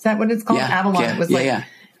Avalon. Is that what it's called? Yeah, Avalon. yeah, It was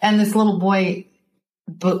and this little boy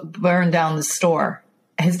burned down the store,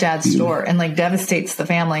 his dad's store, and like devastates the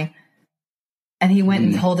family. And he went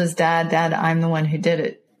and told his dad, I'm the one who did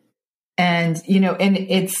it. And,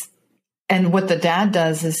 and what the dad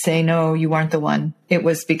does is say, no, you weren't the one. It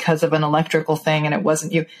was because of an electrical thing and it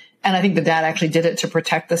wasn't you. And I think the dad actually did it to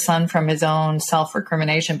protect the son from his own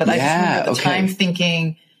self-recrimination. But I just remember at the time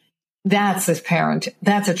thinking, that's a parent.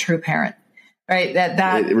 That's a true parent, right?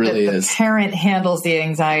 It really is. The parent handles the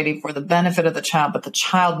anxiety for the benefit of the child, but the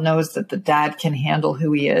child knows that the dad can handle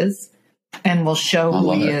who he is and will show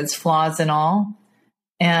who he is, flaws and all,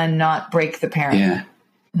 and not break the parent. Yeah.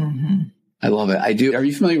 Mm-hmm. I love it. I do. Are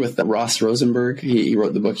you familiar with Ross Rosenberg? He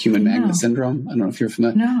wrote the book Human Magnet Syndrome. I don't know if you're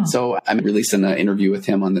familiar. No. So I'm releasing an interview with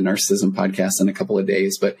him on the Narcissism podcast in a couple of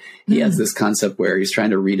days, but he has this concept where he's trying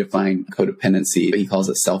to redefine codependency. He calls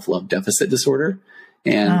it self-love deficit disorder.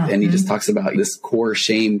 And he just talks about this core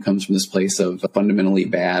shame comes from this place of fundamentally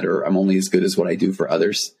bad, or I'm only as good as what I do for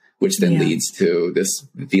others, which then leads to this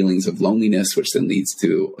feelings of loneliness, which then leads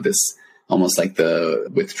to this almost like the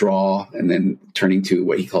withdrawal, and then turning to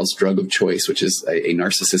what he calls drug of choice, which is a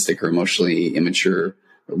narcissistic or emotionally immature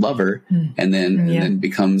lover, and then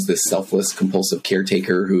becomes this selfless, compulsive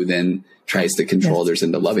caretaker who then tries to control others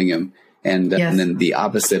into loving him. And then the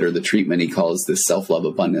opposite, or the treatment, he calls this self-love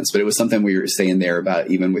abundance. But it was something we were saying there about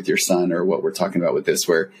even with your son, or what we're talking about with this,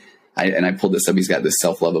 where I pulled this up. He's got this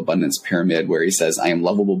self-love abundance pyramid where he says, I am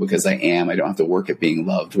lovable because I am. I don't have to work at being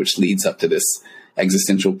loved, which leads up to this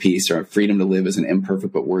existential peace or freedom to live as an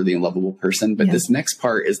imperfect but worthy and lovable person. But this next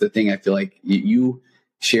part is the thing I feel like you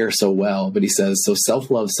share so well. But he says, so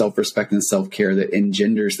self-love, self-respect, and self-care that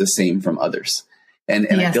engenders the same from others. And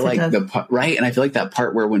I feel like and I feel like that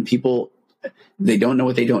part where when people, they don't know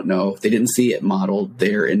what they don't know, they didn't see it modeled,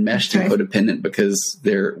 they're enmeshed and codependent because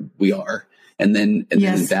we are. And then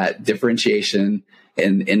that differentiation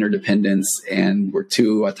and interdependence, and we're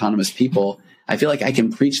two autonomous people. I feel like I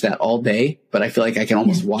can preach that all day, but I feel like I can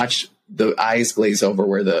almost watch the eyes glaze over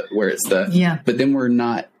but then we're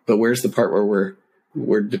not, but where's the part where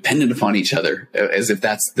we're dependent upon each other as if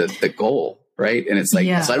that's the goal. Right. And it's like,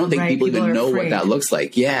 so I don't think people even know what that looks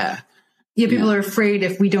like. Yeah. People are afraid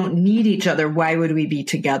if we don't need each other, why would we be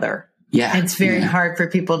together? Yeah. It's very hard for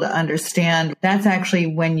people to understand. That's actually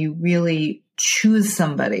when you really choose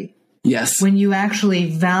somebody. Yes. When you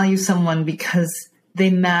actually value someone because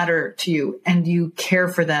they matter to you and you care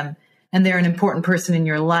for them and they're an important person in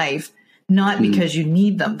your life, not because you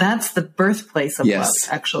need them. That's the birthplace of love,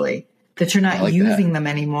 actually, that you're not using them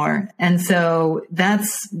anymore. And so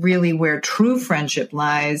that's really where true friendship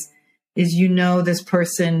lies, is, this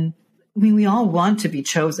person. I mean, we all want to be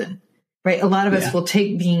chosen, right? A lot of us will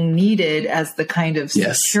take being needed as the kind of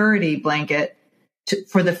security blanket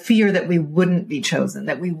for the fear that we wouldn't be chosen,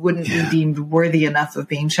 that we wouldn't be deemed worthy enough of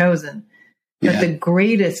being chosen. But the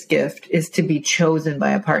greatest gift is to be chosen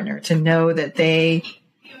by a partner, to know that they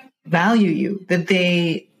value you, that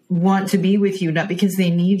they want to be with you, not because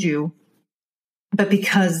they need you, but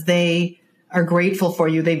because they are grateful for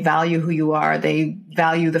you. They value who you are. They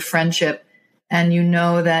value the friendship. And you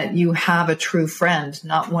know that you have a true friend,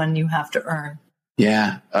 not one you have to earn.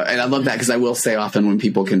 Yeah. And I love that, because I will say often when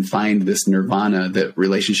people can find this nirvana, that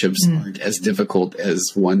relationships aren't as difficult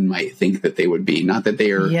as one might think that they would be. Not that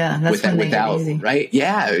they are without, right?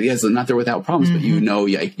 Yeah. Yes. Not they're without problems, but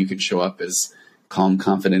you can show up as calm,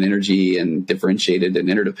 confident energy and differentiated and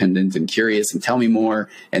interdependent and curious and tell me more,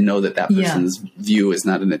 and know that person's view is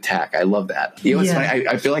not an attack. I love that. It's funny.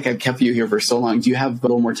 I feel like I've kept you here for so long. Do you have a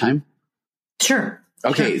little more time? Sure.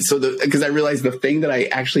 Okay. So because I realized the thing that I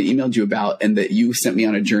actually emailed you about, and that you sent me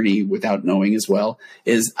on a journey without knowing as well,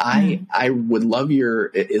 is I would love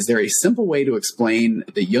is there a simple way to explain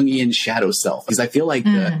the Jungian shadow self? Because I feel like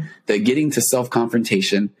the getting to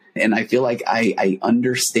self-confrontation, and I feel like I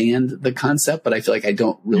understand the concept, but I feel like I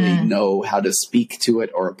don't really know how to speak to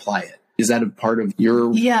it or apply it. Is that a part of your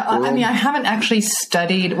world? I mean, I haven't actually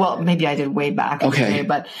studied, well, maybe I did way back in the day,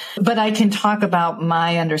 but I can talk about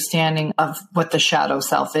my understanding of what the shadow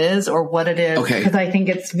self is, or what it is, because I think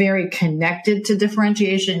it's very connected to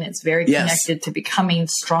differentiation. It's very connected to becoming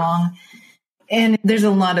strong. And there's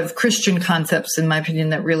a lot of Christian concepts, in my opinion,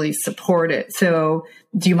 that really support it. So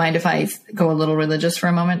do you mind if I go a little religious for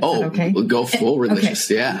a moment? Oh, okay. We'll go full religious.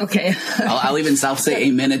 Okay. Yeah. Okay. I'll even say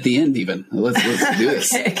amen at the end even. Let's do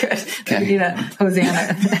this. Okay, good. Okay. Do that.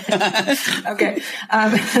 Hosanna. Okay.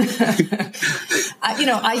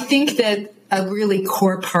 I think that a really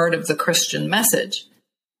core part of the Christian message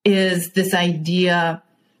is this idea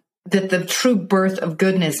that the true birth of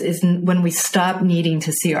goodness is when we stop needing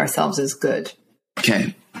to see ourselves as good.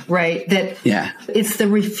 Okay. Right? That it's the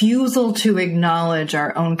refusal to acknowledge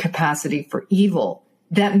our own capacity for evil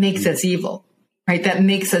that makes us evil, right? That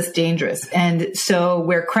makes us dangerous. And so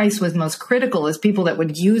where Christ was most critical is people that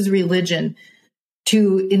would use religion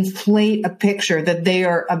to inflate a picture that they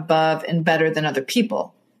are above and better than other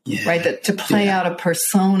people, right? That to play out a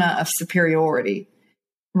persona of superiority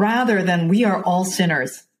rather than we are all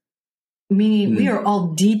sinners. Meaning we are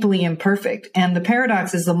all deeply imperfect. And the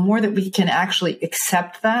paradox is the more that we can actually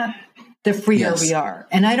accept that, the freer we are.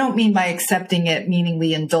 And I don't mean by accepting it, meaning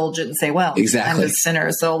we indulge it and say, well, I'm a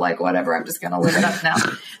sinner, so like whatever, I'm just going to live it up now.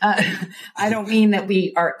 I don't mean that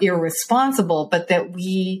we are irresponsible, but that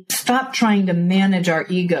we stop trying to manage our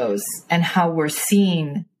egos and how we're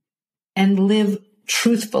seen and live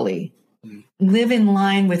truthfully, live in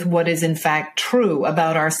line with what is in fact true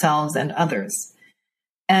about ourselves and others.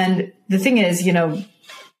 And the thing is,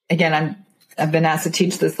 again, I've been asked to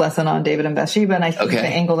teach this lesson on David and Bathsheba, and I think the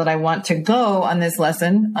angle that I want to go on this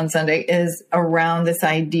lesson on Sunday is around this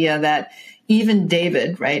idea that even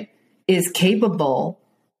David, right, is capable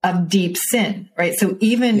of deep sin, right? So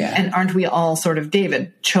even, and aren't we all sort of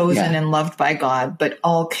David, chosen and loved by God, but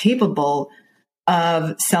all capable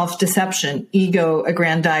of self-deception, ego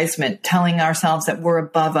aggrandizement, telling ourselves that we're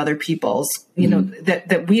above other people's,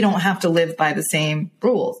 that we don't have to live by the same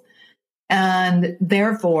rules. And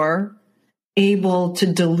therefore able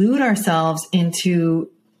to delude ourselves into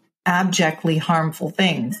abjectly harmful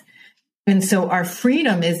things. And so our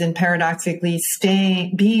freedom is in paradoxically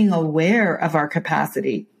being aware of our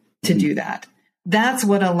capacity to do that. That's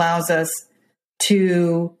what allows us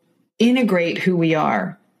to integrate who we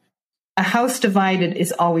are. A house divided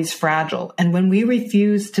is always fragile. And when we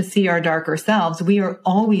refuse to see our darker selves, we are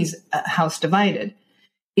always a house divided.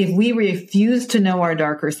 If we refuse to know our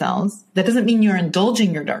darker selves, that doesn't mean you're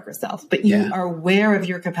indulging your darker self, but you are aware of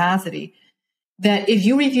your capacity. That if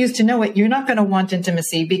you refuse to know it, you're not going to want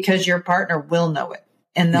intimacy because your partner will know it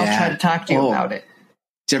and they'll try to talk to you about it.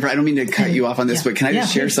 Jennifer, I don't mean to cut you off on this, but can I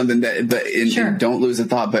just share something and don't lose a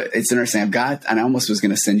thought, but it's interesting. And I almost was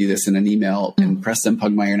going to send you this in an email, and Preston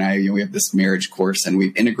Pugmire and I, we have this marriage course and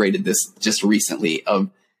we've integrated this just recently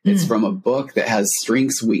it's from a book that has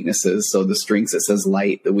strengths, weaknesses. So the strengths, it says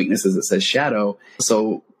light, the weaknesses, it says shadow.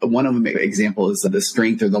 So one of them example is that the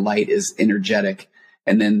strength or the light is energetic.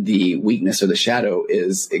 And then the weakness or the shadow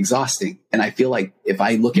is exhausting. And I feel like if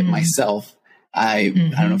I look at myself, I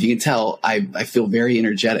don't know if you can tell, I feel very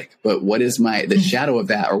energetic, but what is the shadow of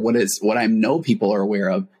that, or what I know people are aware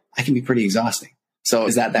of, I can be pretty exhausting. So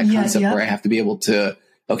is that concept where I have to be able to,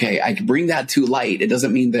 I can bring that to light. It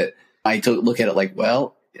doesn't mean that I look at it like,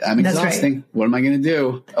 well, I'm exhausting. Right. What am I going to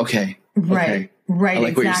do? Okay. Right. Right.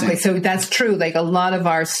 Like exactly. So that's true. Like a lot of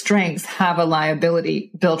our strengths have a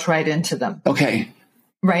liability built right into them. Okay.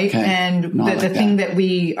 Right. Okay. And the thing that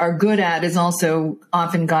we are good at is also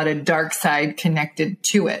often got a dark side connected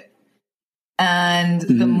to it. And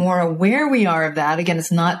the more aware we are of that, again,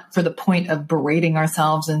 it's not for the point of berating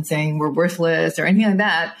ourselves and saying we're worthless or anything like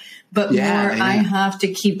that, but I have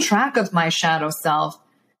to keep track of my shadow self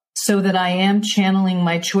so that I am channeling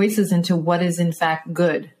my choices into what is in fact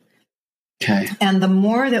good. Okay. And the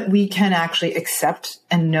more that we can actually accept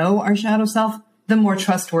and know our shadow self, the more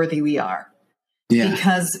trustworthy we are. Yeah.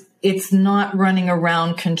 Because it's not running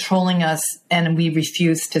around controlling us and we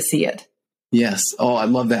refuse to see it. Yes. Oh, I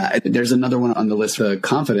love that. There's another one on the list for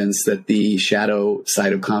confidence, that the shadow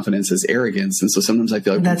side of confidence is arrogance. And so sometimes I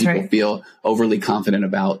feel like when people feel overly confident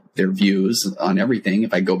about their views on everything,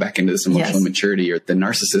 if I go back into this emotional maturity or the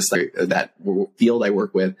narcissist, that field I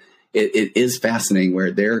work with, it is fascinating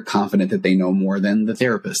where they're confident that they know more than the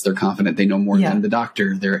therapist. They're confident they know more than the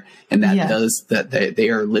doctor. They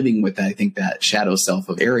are living with, I think, that shadow self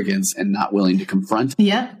of arrogance and not willing to confront.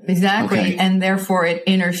 Yeah, exactly. Okay. And therefore it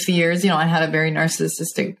interferes. I had a very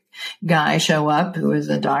narcissistic guy show up who is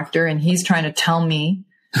a doctor, and he's trying to tell me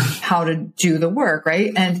how to do the work.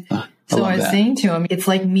 Right. And so I was saying to him, it's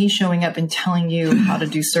like me showing up and telling you how to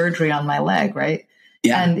do surgery on my leg. Right.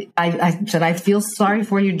 Yeah. And I said, I feel sorry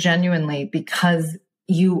for you genuinely because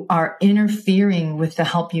you are interfering with the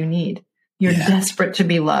help you need. You're desperate to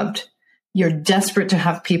be loved. You're desperate to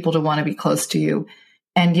have people to want to be close to you.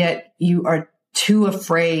 And yet you are too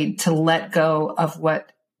afraid to let go of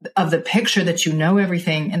the picture that you know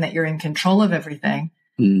everything and that you're in control of everything.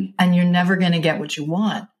 And you're never going to get what you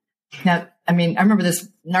want. Now, I remember this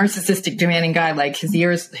narcissistic, demanding guy, like his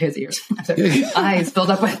eyes filled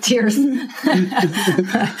up with tears.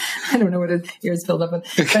 I don't know what his ears filled up with,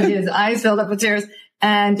 but his eyes filled up with tears.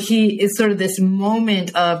 And he is sort of this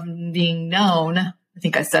moment of being known I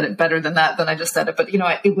think I said it better than I just said it. But,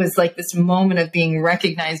 it was like this moment of being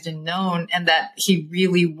recognized and known, and that he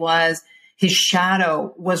really was, his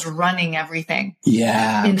shadow was running everything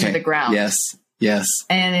into the ground. Yes. Yes.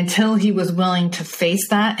 And until he was willing to face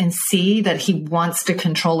that and see that he wants to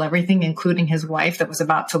control everything, including his wife that was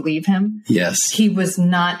about to leave him. Yes. He was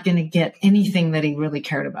not going to get anything that he really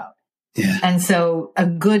cared about. Yeah. And so a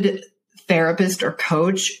good therapist or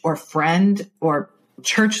coach or friend or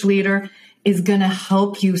church leader is going to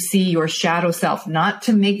help you see your shadow self, not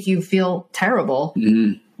to make you feel terrible,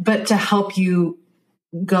 but to help you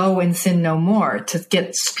go and sin no more, to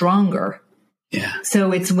get stronger. Yeah.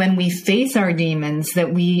 So it's when we face our demons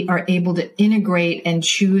that we are able to integrate and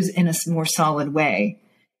choose in a more solid way.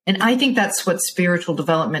 And I think that's what spiritual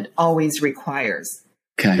development always requires.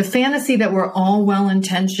 Okay. The fantasy that we're all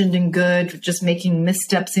well-intentioned and good, just making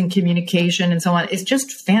missteps in communication and so on, is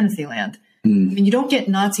just fantasy land. I mean, you don't get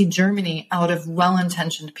Nazi Germany out of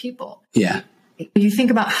well-intentioned people. Yeah. You think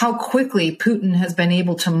about how quickly Putin has been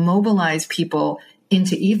able to mobilize people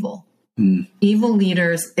into evil. Evil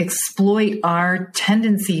leaders exploit our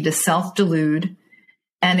tendency to self-delude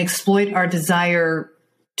and exploit our desire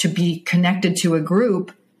to be connected to a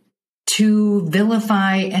group to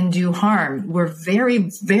vilify and do harm. We're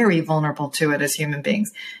very, very vulnerable to it as human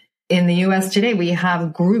beings. In the U.S. today, we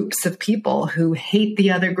have groups of people who hate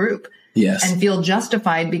the other group and feel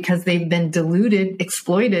justified because they've been deluded,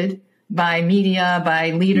 exploited by media,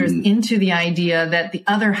 by leaders into the idea that the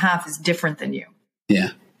other half is different than you. Yeah.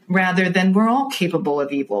 Rather than we're all capable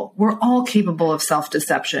of evil. We're all capable of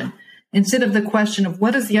self-deception. Instead of the question of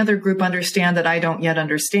what does the other group understand that I don't yet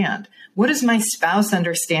understand? What does my spouse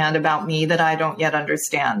understand about me that I don't yet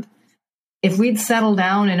understand? If we'd settle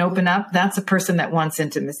down and open up, that's a person that wants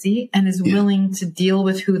intimacy and is willing to deal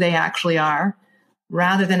with who they actually are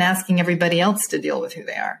rather than asking everybody else to deal with who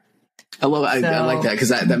they are. I like that because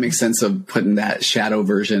that makes sense of putting that shadow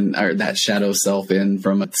version or that shadow self in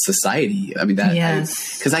from society. I mean,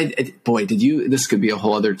 this could be a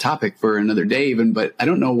whole other topic for another day even, but I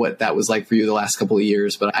don't know what that was like for you the last couple of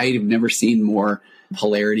years, but I've never seen more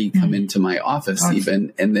polarity come into my office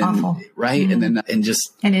even. And then, awful. Right. And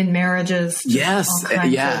in marriages. Yes.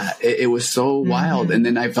 It was so wild. And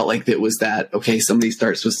then I felt like it was that, okay, somebody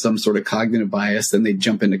starts with some sort of cognitive bias, then they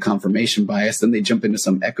jump into confirmation bias, then they jump into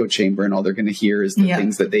some echo chamber and all they're going to hear is the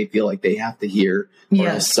things that they feel like they have to hear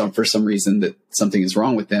or for some reason that something is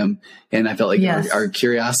wrong with them. And I felt like our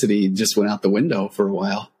curiosity just went out the window for a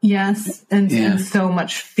while. Yes. And so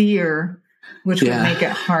much fear, which would make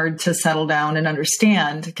it hard to settle down and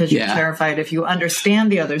understand because you're terrified if you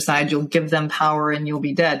understand the other side, you'll give them power and you'll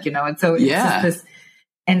be dead, And so it's just this,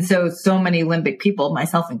 and so many limbic people,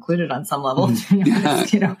 myself included on some level,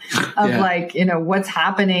 what's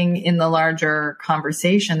happening in the larger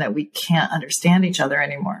conversation that we can't understand each other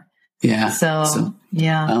anymore. Yeah. So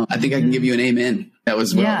I think I can give you an amen. That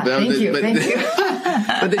was thank you.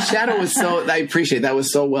 But the shadow was I appreciate that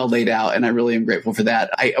was so well laid out. And I really am grateful for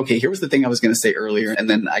that. Here was the thing I was going to say earlier, and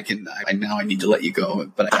then I need to let you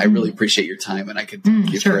go, but I really appreciate your time and I could talk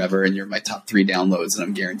to you forever. And you're my top 3 downloads. And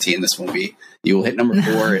I'm guaranteeing you will hit number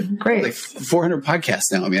 4 and great. Like 400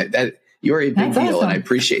 podcasts now. I mean, you're a big deal. Awesome. And I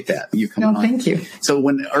appreciate that. You coming on. Thank you. So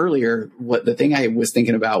the thing I was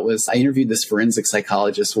thinking about was I interviewed this forensic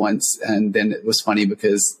psychologist once, and then it was funny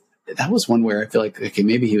because that was one where I feel like, okay,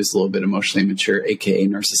 maybe he was a little bit emotionally immature, AKA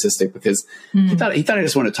narcissistic, because he thought I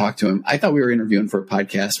just wanted to talk to him. I thought we were interviewing for a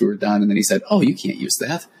podcast. We were done. And then he said, oh, you can't use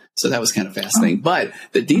that. So that was kind of fascinating. But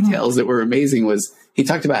the details that were amazing was he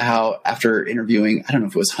talked about how after interviewing, I don't know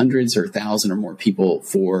if it was hundreds or 1,000 or more people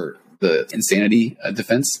for the insanity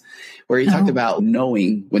defense, where he talked about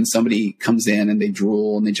knowing when somebody comes in and they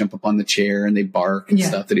drool and they jump up on the chair and they bark and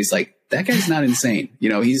stuff, that he's like, that guy's not insane.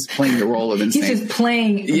 He's playing the role of insane. He's just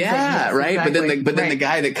playing. Yeah, right. Exactly. But then the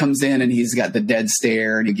guy that comes in and he's got the dead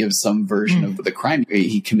stare and he gives some version of the crime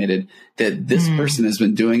he committed, that this person has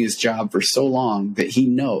been doing his job for so long that he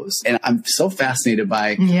knows. And I'm so fascinated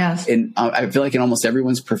by, and I feel like in almost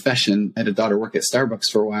everyone's profession, I had a daughter work at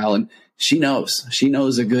Starbucks for a while, and she knows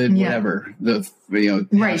a good whatever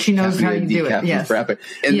right. She knows how you do it. Yes.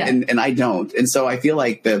 And I don't. And so I feel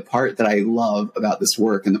like the part that I love about this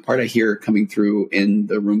work and the part I hear coming through in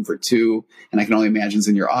the Room for Two, and I can only imagine is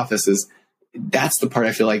in your office, is that's the part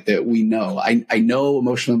I feel like that we know. I know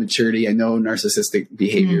emotional immaturity. I know narcissistic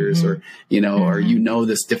behaviors or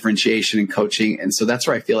this differentiation in coaching. And so that's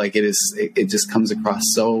where I feel like it just comes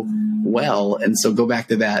across so well. And so go back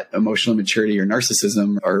to that emotional immaturity or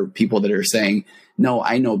narcissism or people that are saying, no,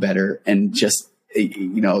 I know better. And just, I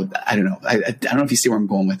don't know. I don't know if you see where I'm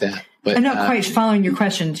going with that. But I'm not quite following your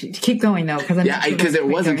question. Keep going though, because it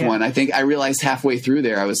wasn't one. I think I realized halfway through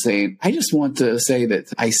there, I was saying, I just want to say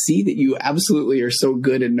that I see that you absolutely are so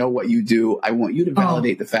good and know what you do. I want you to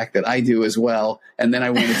validate the fact that I do as well, and then I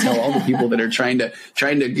want to tell all the people that are trying to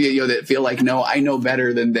that feel like, no, I know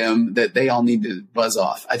better than them, that they all need to buzz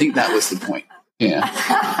off. I think that was the point. Yeah.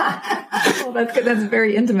 Well, that's good. That's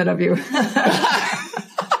very intimate of you.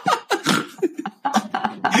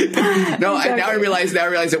 No, exactly. Now I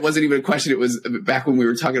realize it wasn't even a question. It was back when we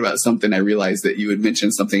were talking about something. I realized that you had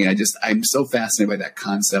mentioned something. And I'm so fascinated by that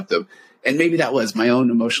concept of, and maybe that was my own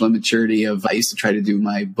emotional immaturity of, I used to try to do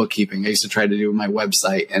my bookkeeping. I used to try to do my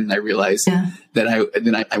website. And I realized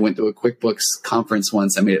that I went to a QuickBooks conference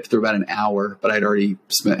once. I made it through about an hour, but I'd already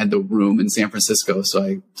had the room in San Francisco. So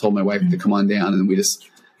I told my wife to come on down, and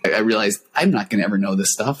I realized I'm not going to ever know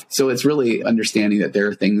this stuff. So it's really understanding that there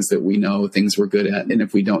are things that we know, things we're good at. And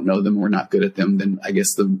if we don't know them, we're not good at them, then I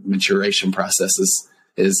guess the maturation process is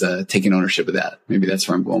taking ownership of that. Maybe that's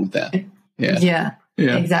where I'm going with that. Yeah,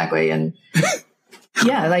 exactly. And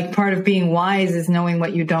like part of being wise is knowing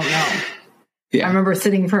what you don't know. Yeah. I remember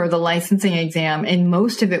sitting for the licensing exam, and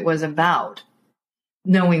most of it was about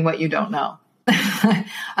knowing what you don't know.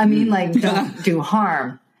 I mean, like, don't do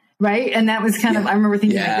harm. Right. And that was kind of, I remember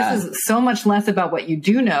thinking, like, this is so much less about what you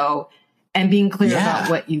do know and being clear about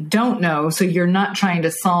what you don't know. So you're not trying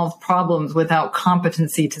to solve problems without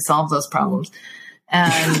competency to solve those problems.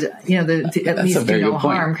 And, at least do no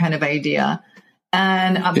harm kind of idea.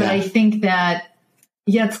 And, but I think that,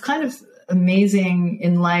 it's kind of amazing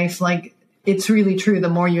in life. Like, it's really true. The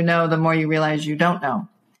more you know, the more you realize you don't know.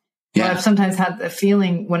 Yeah. But I've sometimes had the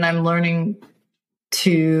feeling when I'm learning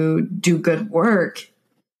to do good work,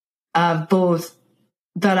 both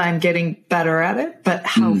that I'm getting better at it, but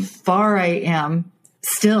how far I am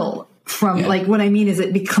still from like, what I mean is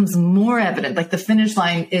it becomes more evident. Like the finish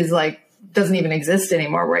line is like, doesn't even exist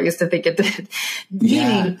anymore, where I used to think it did.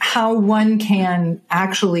 Meaning how one can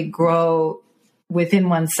actually grow within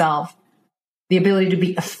oneself. The ability to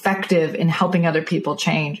be effective in helping other people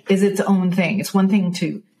change is its own thing. It's one thing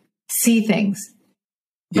to see things,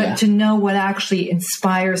 but to know what actually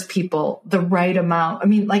inspires people the right amount. I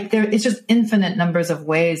mean, like it's just infinite numbers of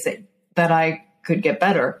ways that I could get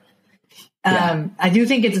better. I do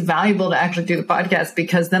think it's valuable to actually do the podcast,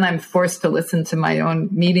 because then I'm forced to listen to my own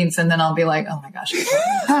meetings, and then I'll be like, oh my gosh,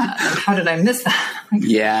 how did I miss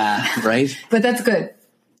that? Right. But that's good.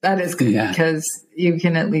 That is good because you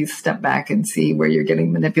can at least step back and see where you're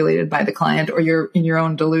getting manipulated by the client, or you're in your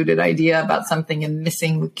own deluded idea about something and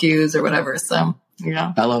missing the cues or whatever. So.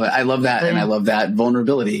 Yeah. I love it. I love that. And I love that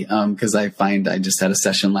vulnerability. Cause I find I just had a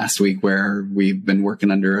session last week where we've been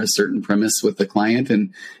working under a certain premise with the client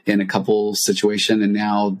and in a couple situation. And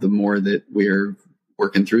now the more that we're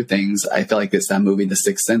working through things, I feel like it's that movie, The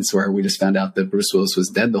Sixth Sense, where we just found out that Bruce Willis was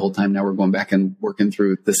dead the whole time. Now we're going back and working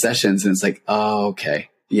through the sessions, and it's like, oh, okay.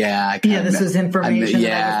 Yeah. This was information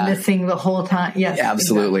that I was missing the whole time. Yes.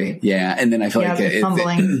 Absolutely. Exactly. Yeah. And then I feel like it's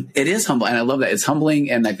humbling. It is humbling. And I love that. It's humbling.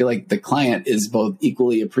 And I feel like the client is both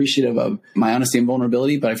equally appreciative of my honesty and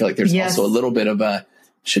vulnerability, but I feel like there's also a little bit of a,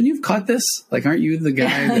 shouldn't you have caught this? Like, aren't you the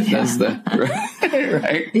guy that does the,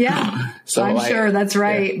 right? Yeah. So I'm sure that's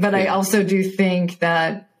right. But I also do think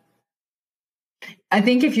that, I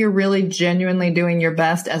think if you're really genuinely doing your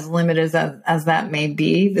best, as limited as that may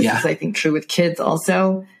be, this is, I think, true with kids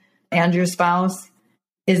also, and your spouse,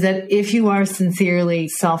 is that if you are sincerely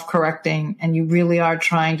self-correcting and you really are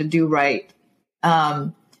trying to do right,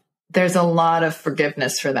 there's a lot of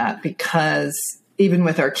forgiveness for that, because even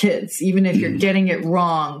with our kids, even if you're getting it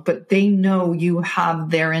wrong, but they know you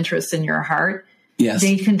have their interest in your heart,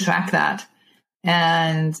 they can track that.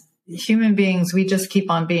 And human beings, we just keep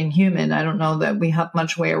on being human. I don't know that we have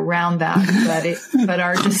much way around that, but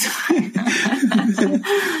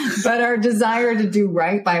our desire to do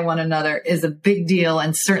right by one another is a big deal,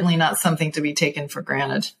 and certainly not something to be taken for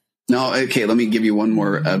granted. No, okay. Let me give you one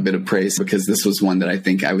more bit of praise, because this was one that I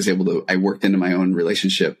think I worked into my own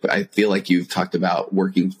relationship. I feel like you've talked about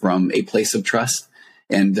working from a place of trust.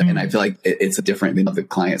 And I feel like it's different than the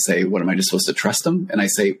client say, what am I just supposed to trust them? And I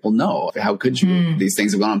say, well, no, how could you? These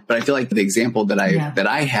things have gone on. But I feel like the example that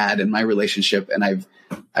I had in my relationship, and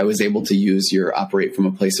I was able to use your operate from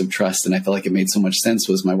a place of trust. And I felt like it made so much sense,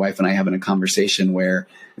 was my wife and I having a conversation where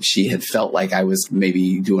she had felt like I was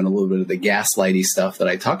maybe doing a little bit of the gaslighty stuff that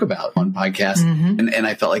I talk about on podcasts. And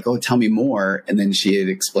I felt like, oh, tell me more. And then she had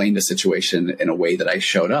explained a situation in a way that I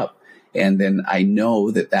showed up. And then I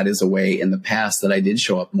know that is a way in the past that I did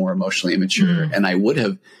show up more emotionally immature. And I would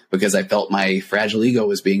have, because I felt my fragile ego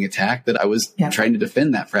was being attacked, that I was trying to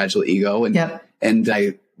defend that fragile ego. And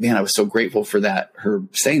I man, I was so grateful for that, her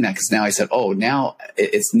saying that, because now I said, oh, now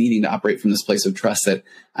it's needing to operate from this place of trust that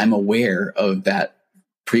I'm aware of that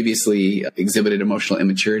previously exhibited emotional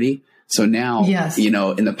immaturity. So now,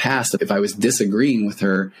 in the past, if I was disagreeing with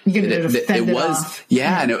her, it was,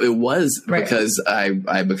 and it was because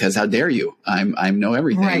because how dare you? I know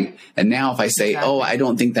everything. Right. And now if I say, oh, I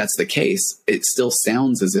don't think that's the case, it still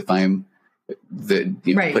sounds as if I'm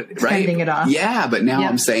defending it off. Yeah. But now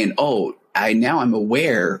I'm saying, oh, I'm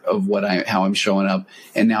aware of how I'm showing up.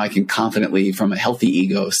 And now I can confidently, from a healthy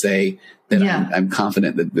ego, say that I'm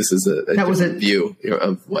confident that this is a different view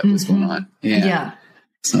of what was going on. Yeah.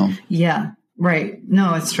 So, right.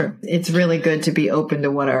 No, it's true. It's really good to be open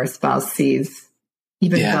to what our spouse sees,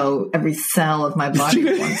 even though every cell of my body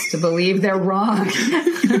wants to believe they're wrong.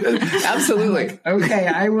 Absolutely. Like, okay,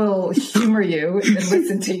 I will humor you and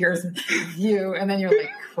listen to your view. And then you're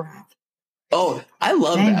like, crap. Oh, I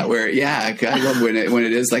love that. Where, I love when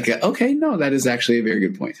it is like, okay, no, that is actually a very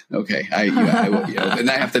good point. Okay, I will,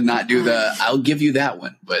 and I have to not do I'll give you that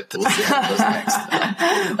one, but we'll see how it goes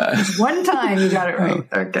next. One time you got it right.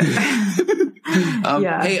 Okay.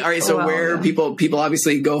 Hey, all right. So where people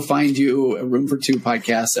obviously go find you, a Room for Two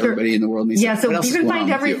podcast. Everybody in the world needs. So you can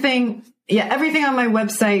find everything. Everything on my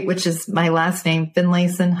website, which is my last name,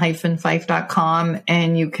 Finlayson-Fife.com.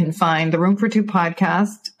 And you can find the Room for Two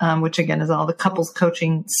podcast, which again is all the couples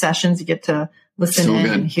coaching sessions. You get to listen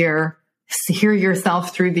and hear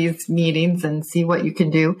yourself through these meetings and see what you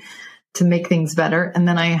can do to make things better. And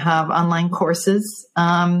then I have online courses,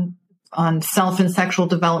 on self and sexual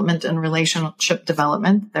development and relationship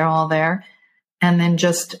development. They're all there. And then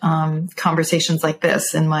just conversations like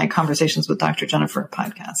this in my Conversations with Dr. Jennifer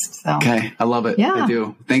podcast. So, okay, I love it. Yeah. I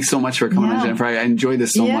do. Thanks so much for coming on, Jennifer. I enjoyed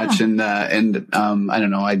this so much, and I don't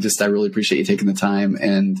know. I really appreciate you taking the time,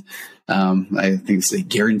 and I think it's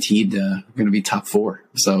guaranteed going to be top 4.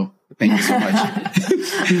 So thank you so much.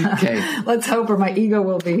 Okay, let's hope, or my ego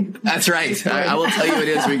will be. That's right. I will tell you it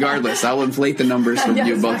is regardless. I'll inflate the numbers for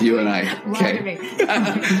both you and I. Okay.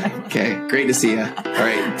 Okay. Great to see you. All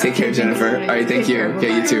right. Take care, Jennifer. All right. Thank you.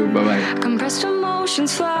 Okay. You too. Bye bye. Compressed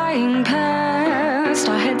emotions flying past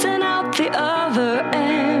our heads and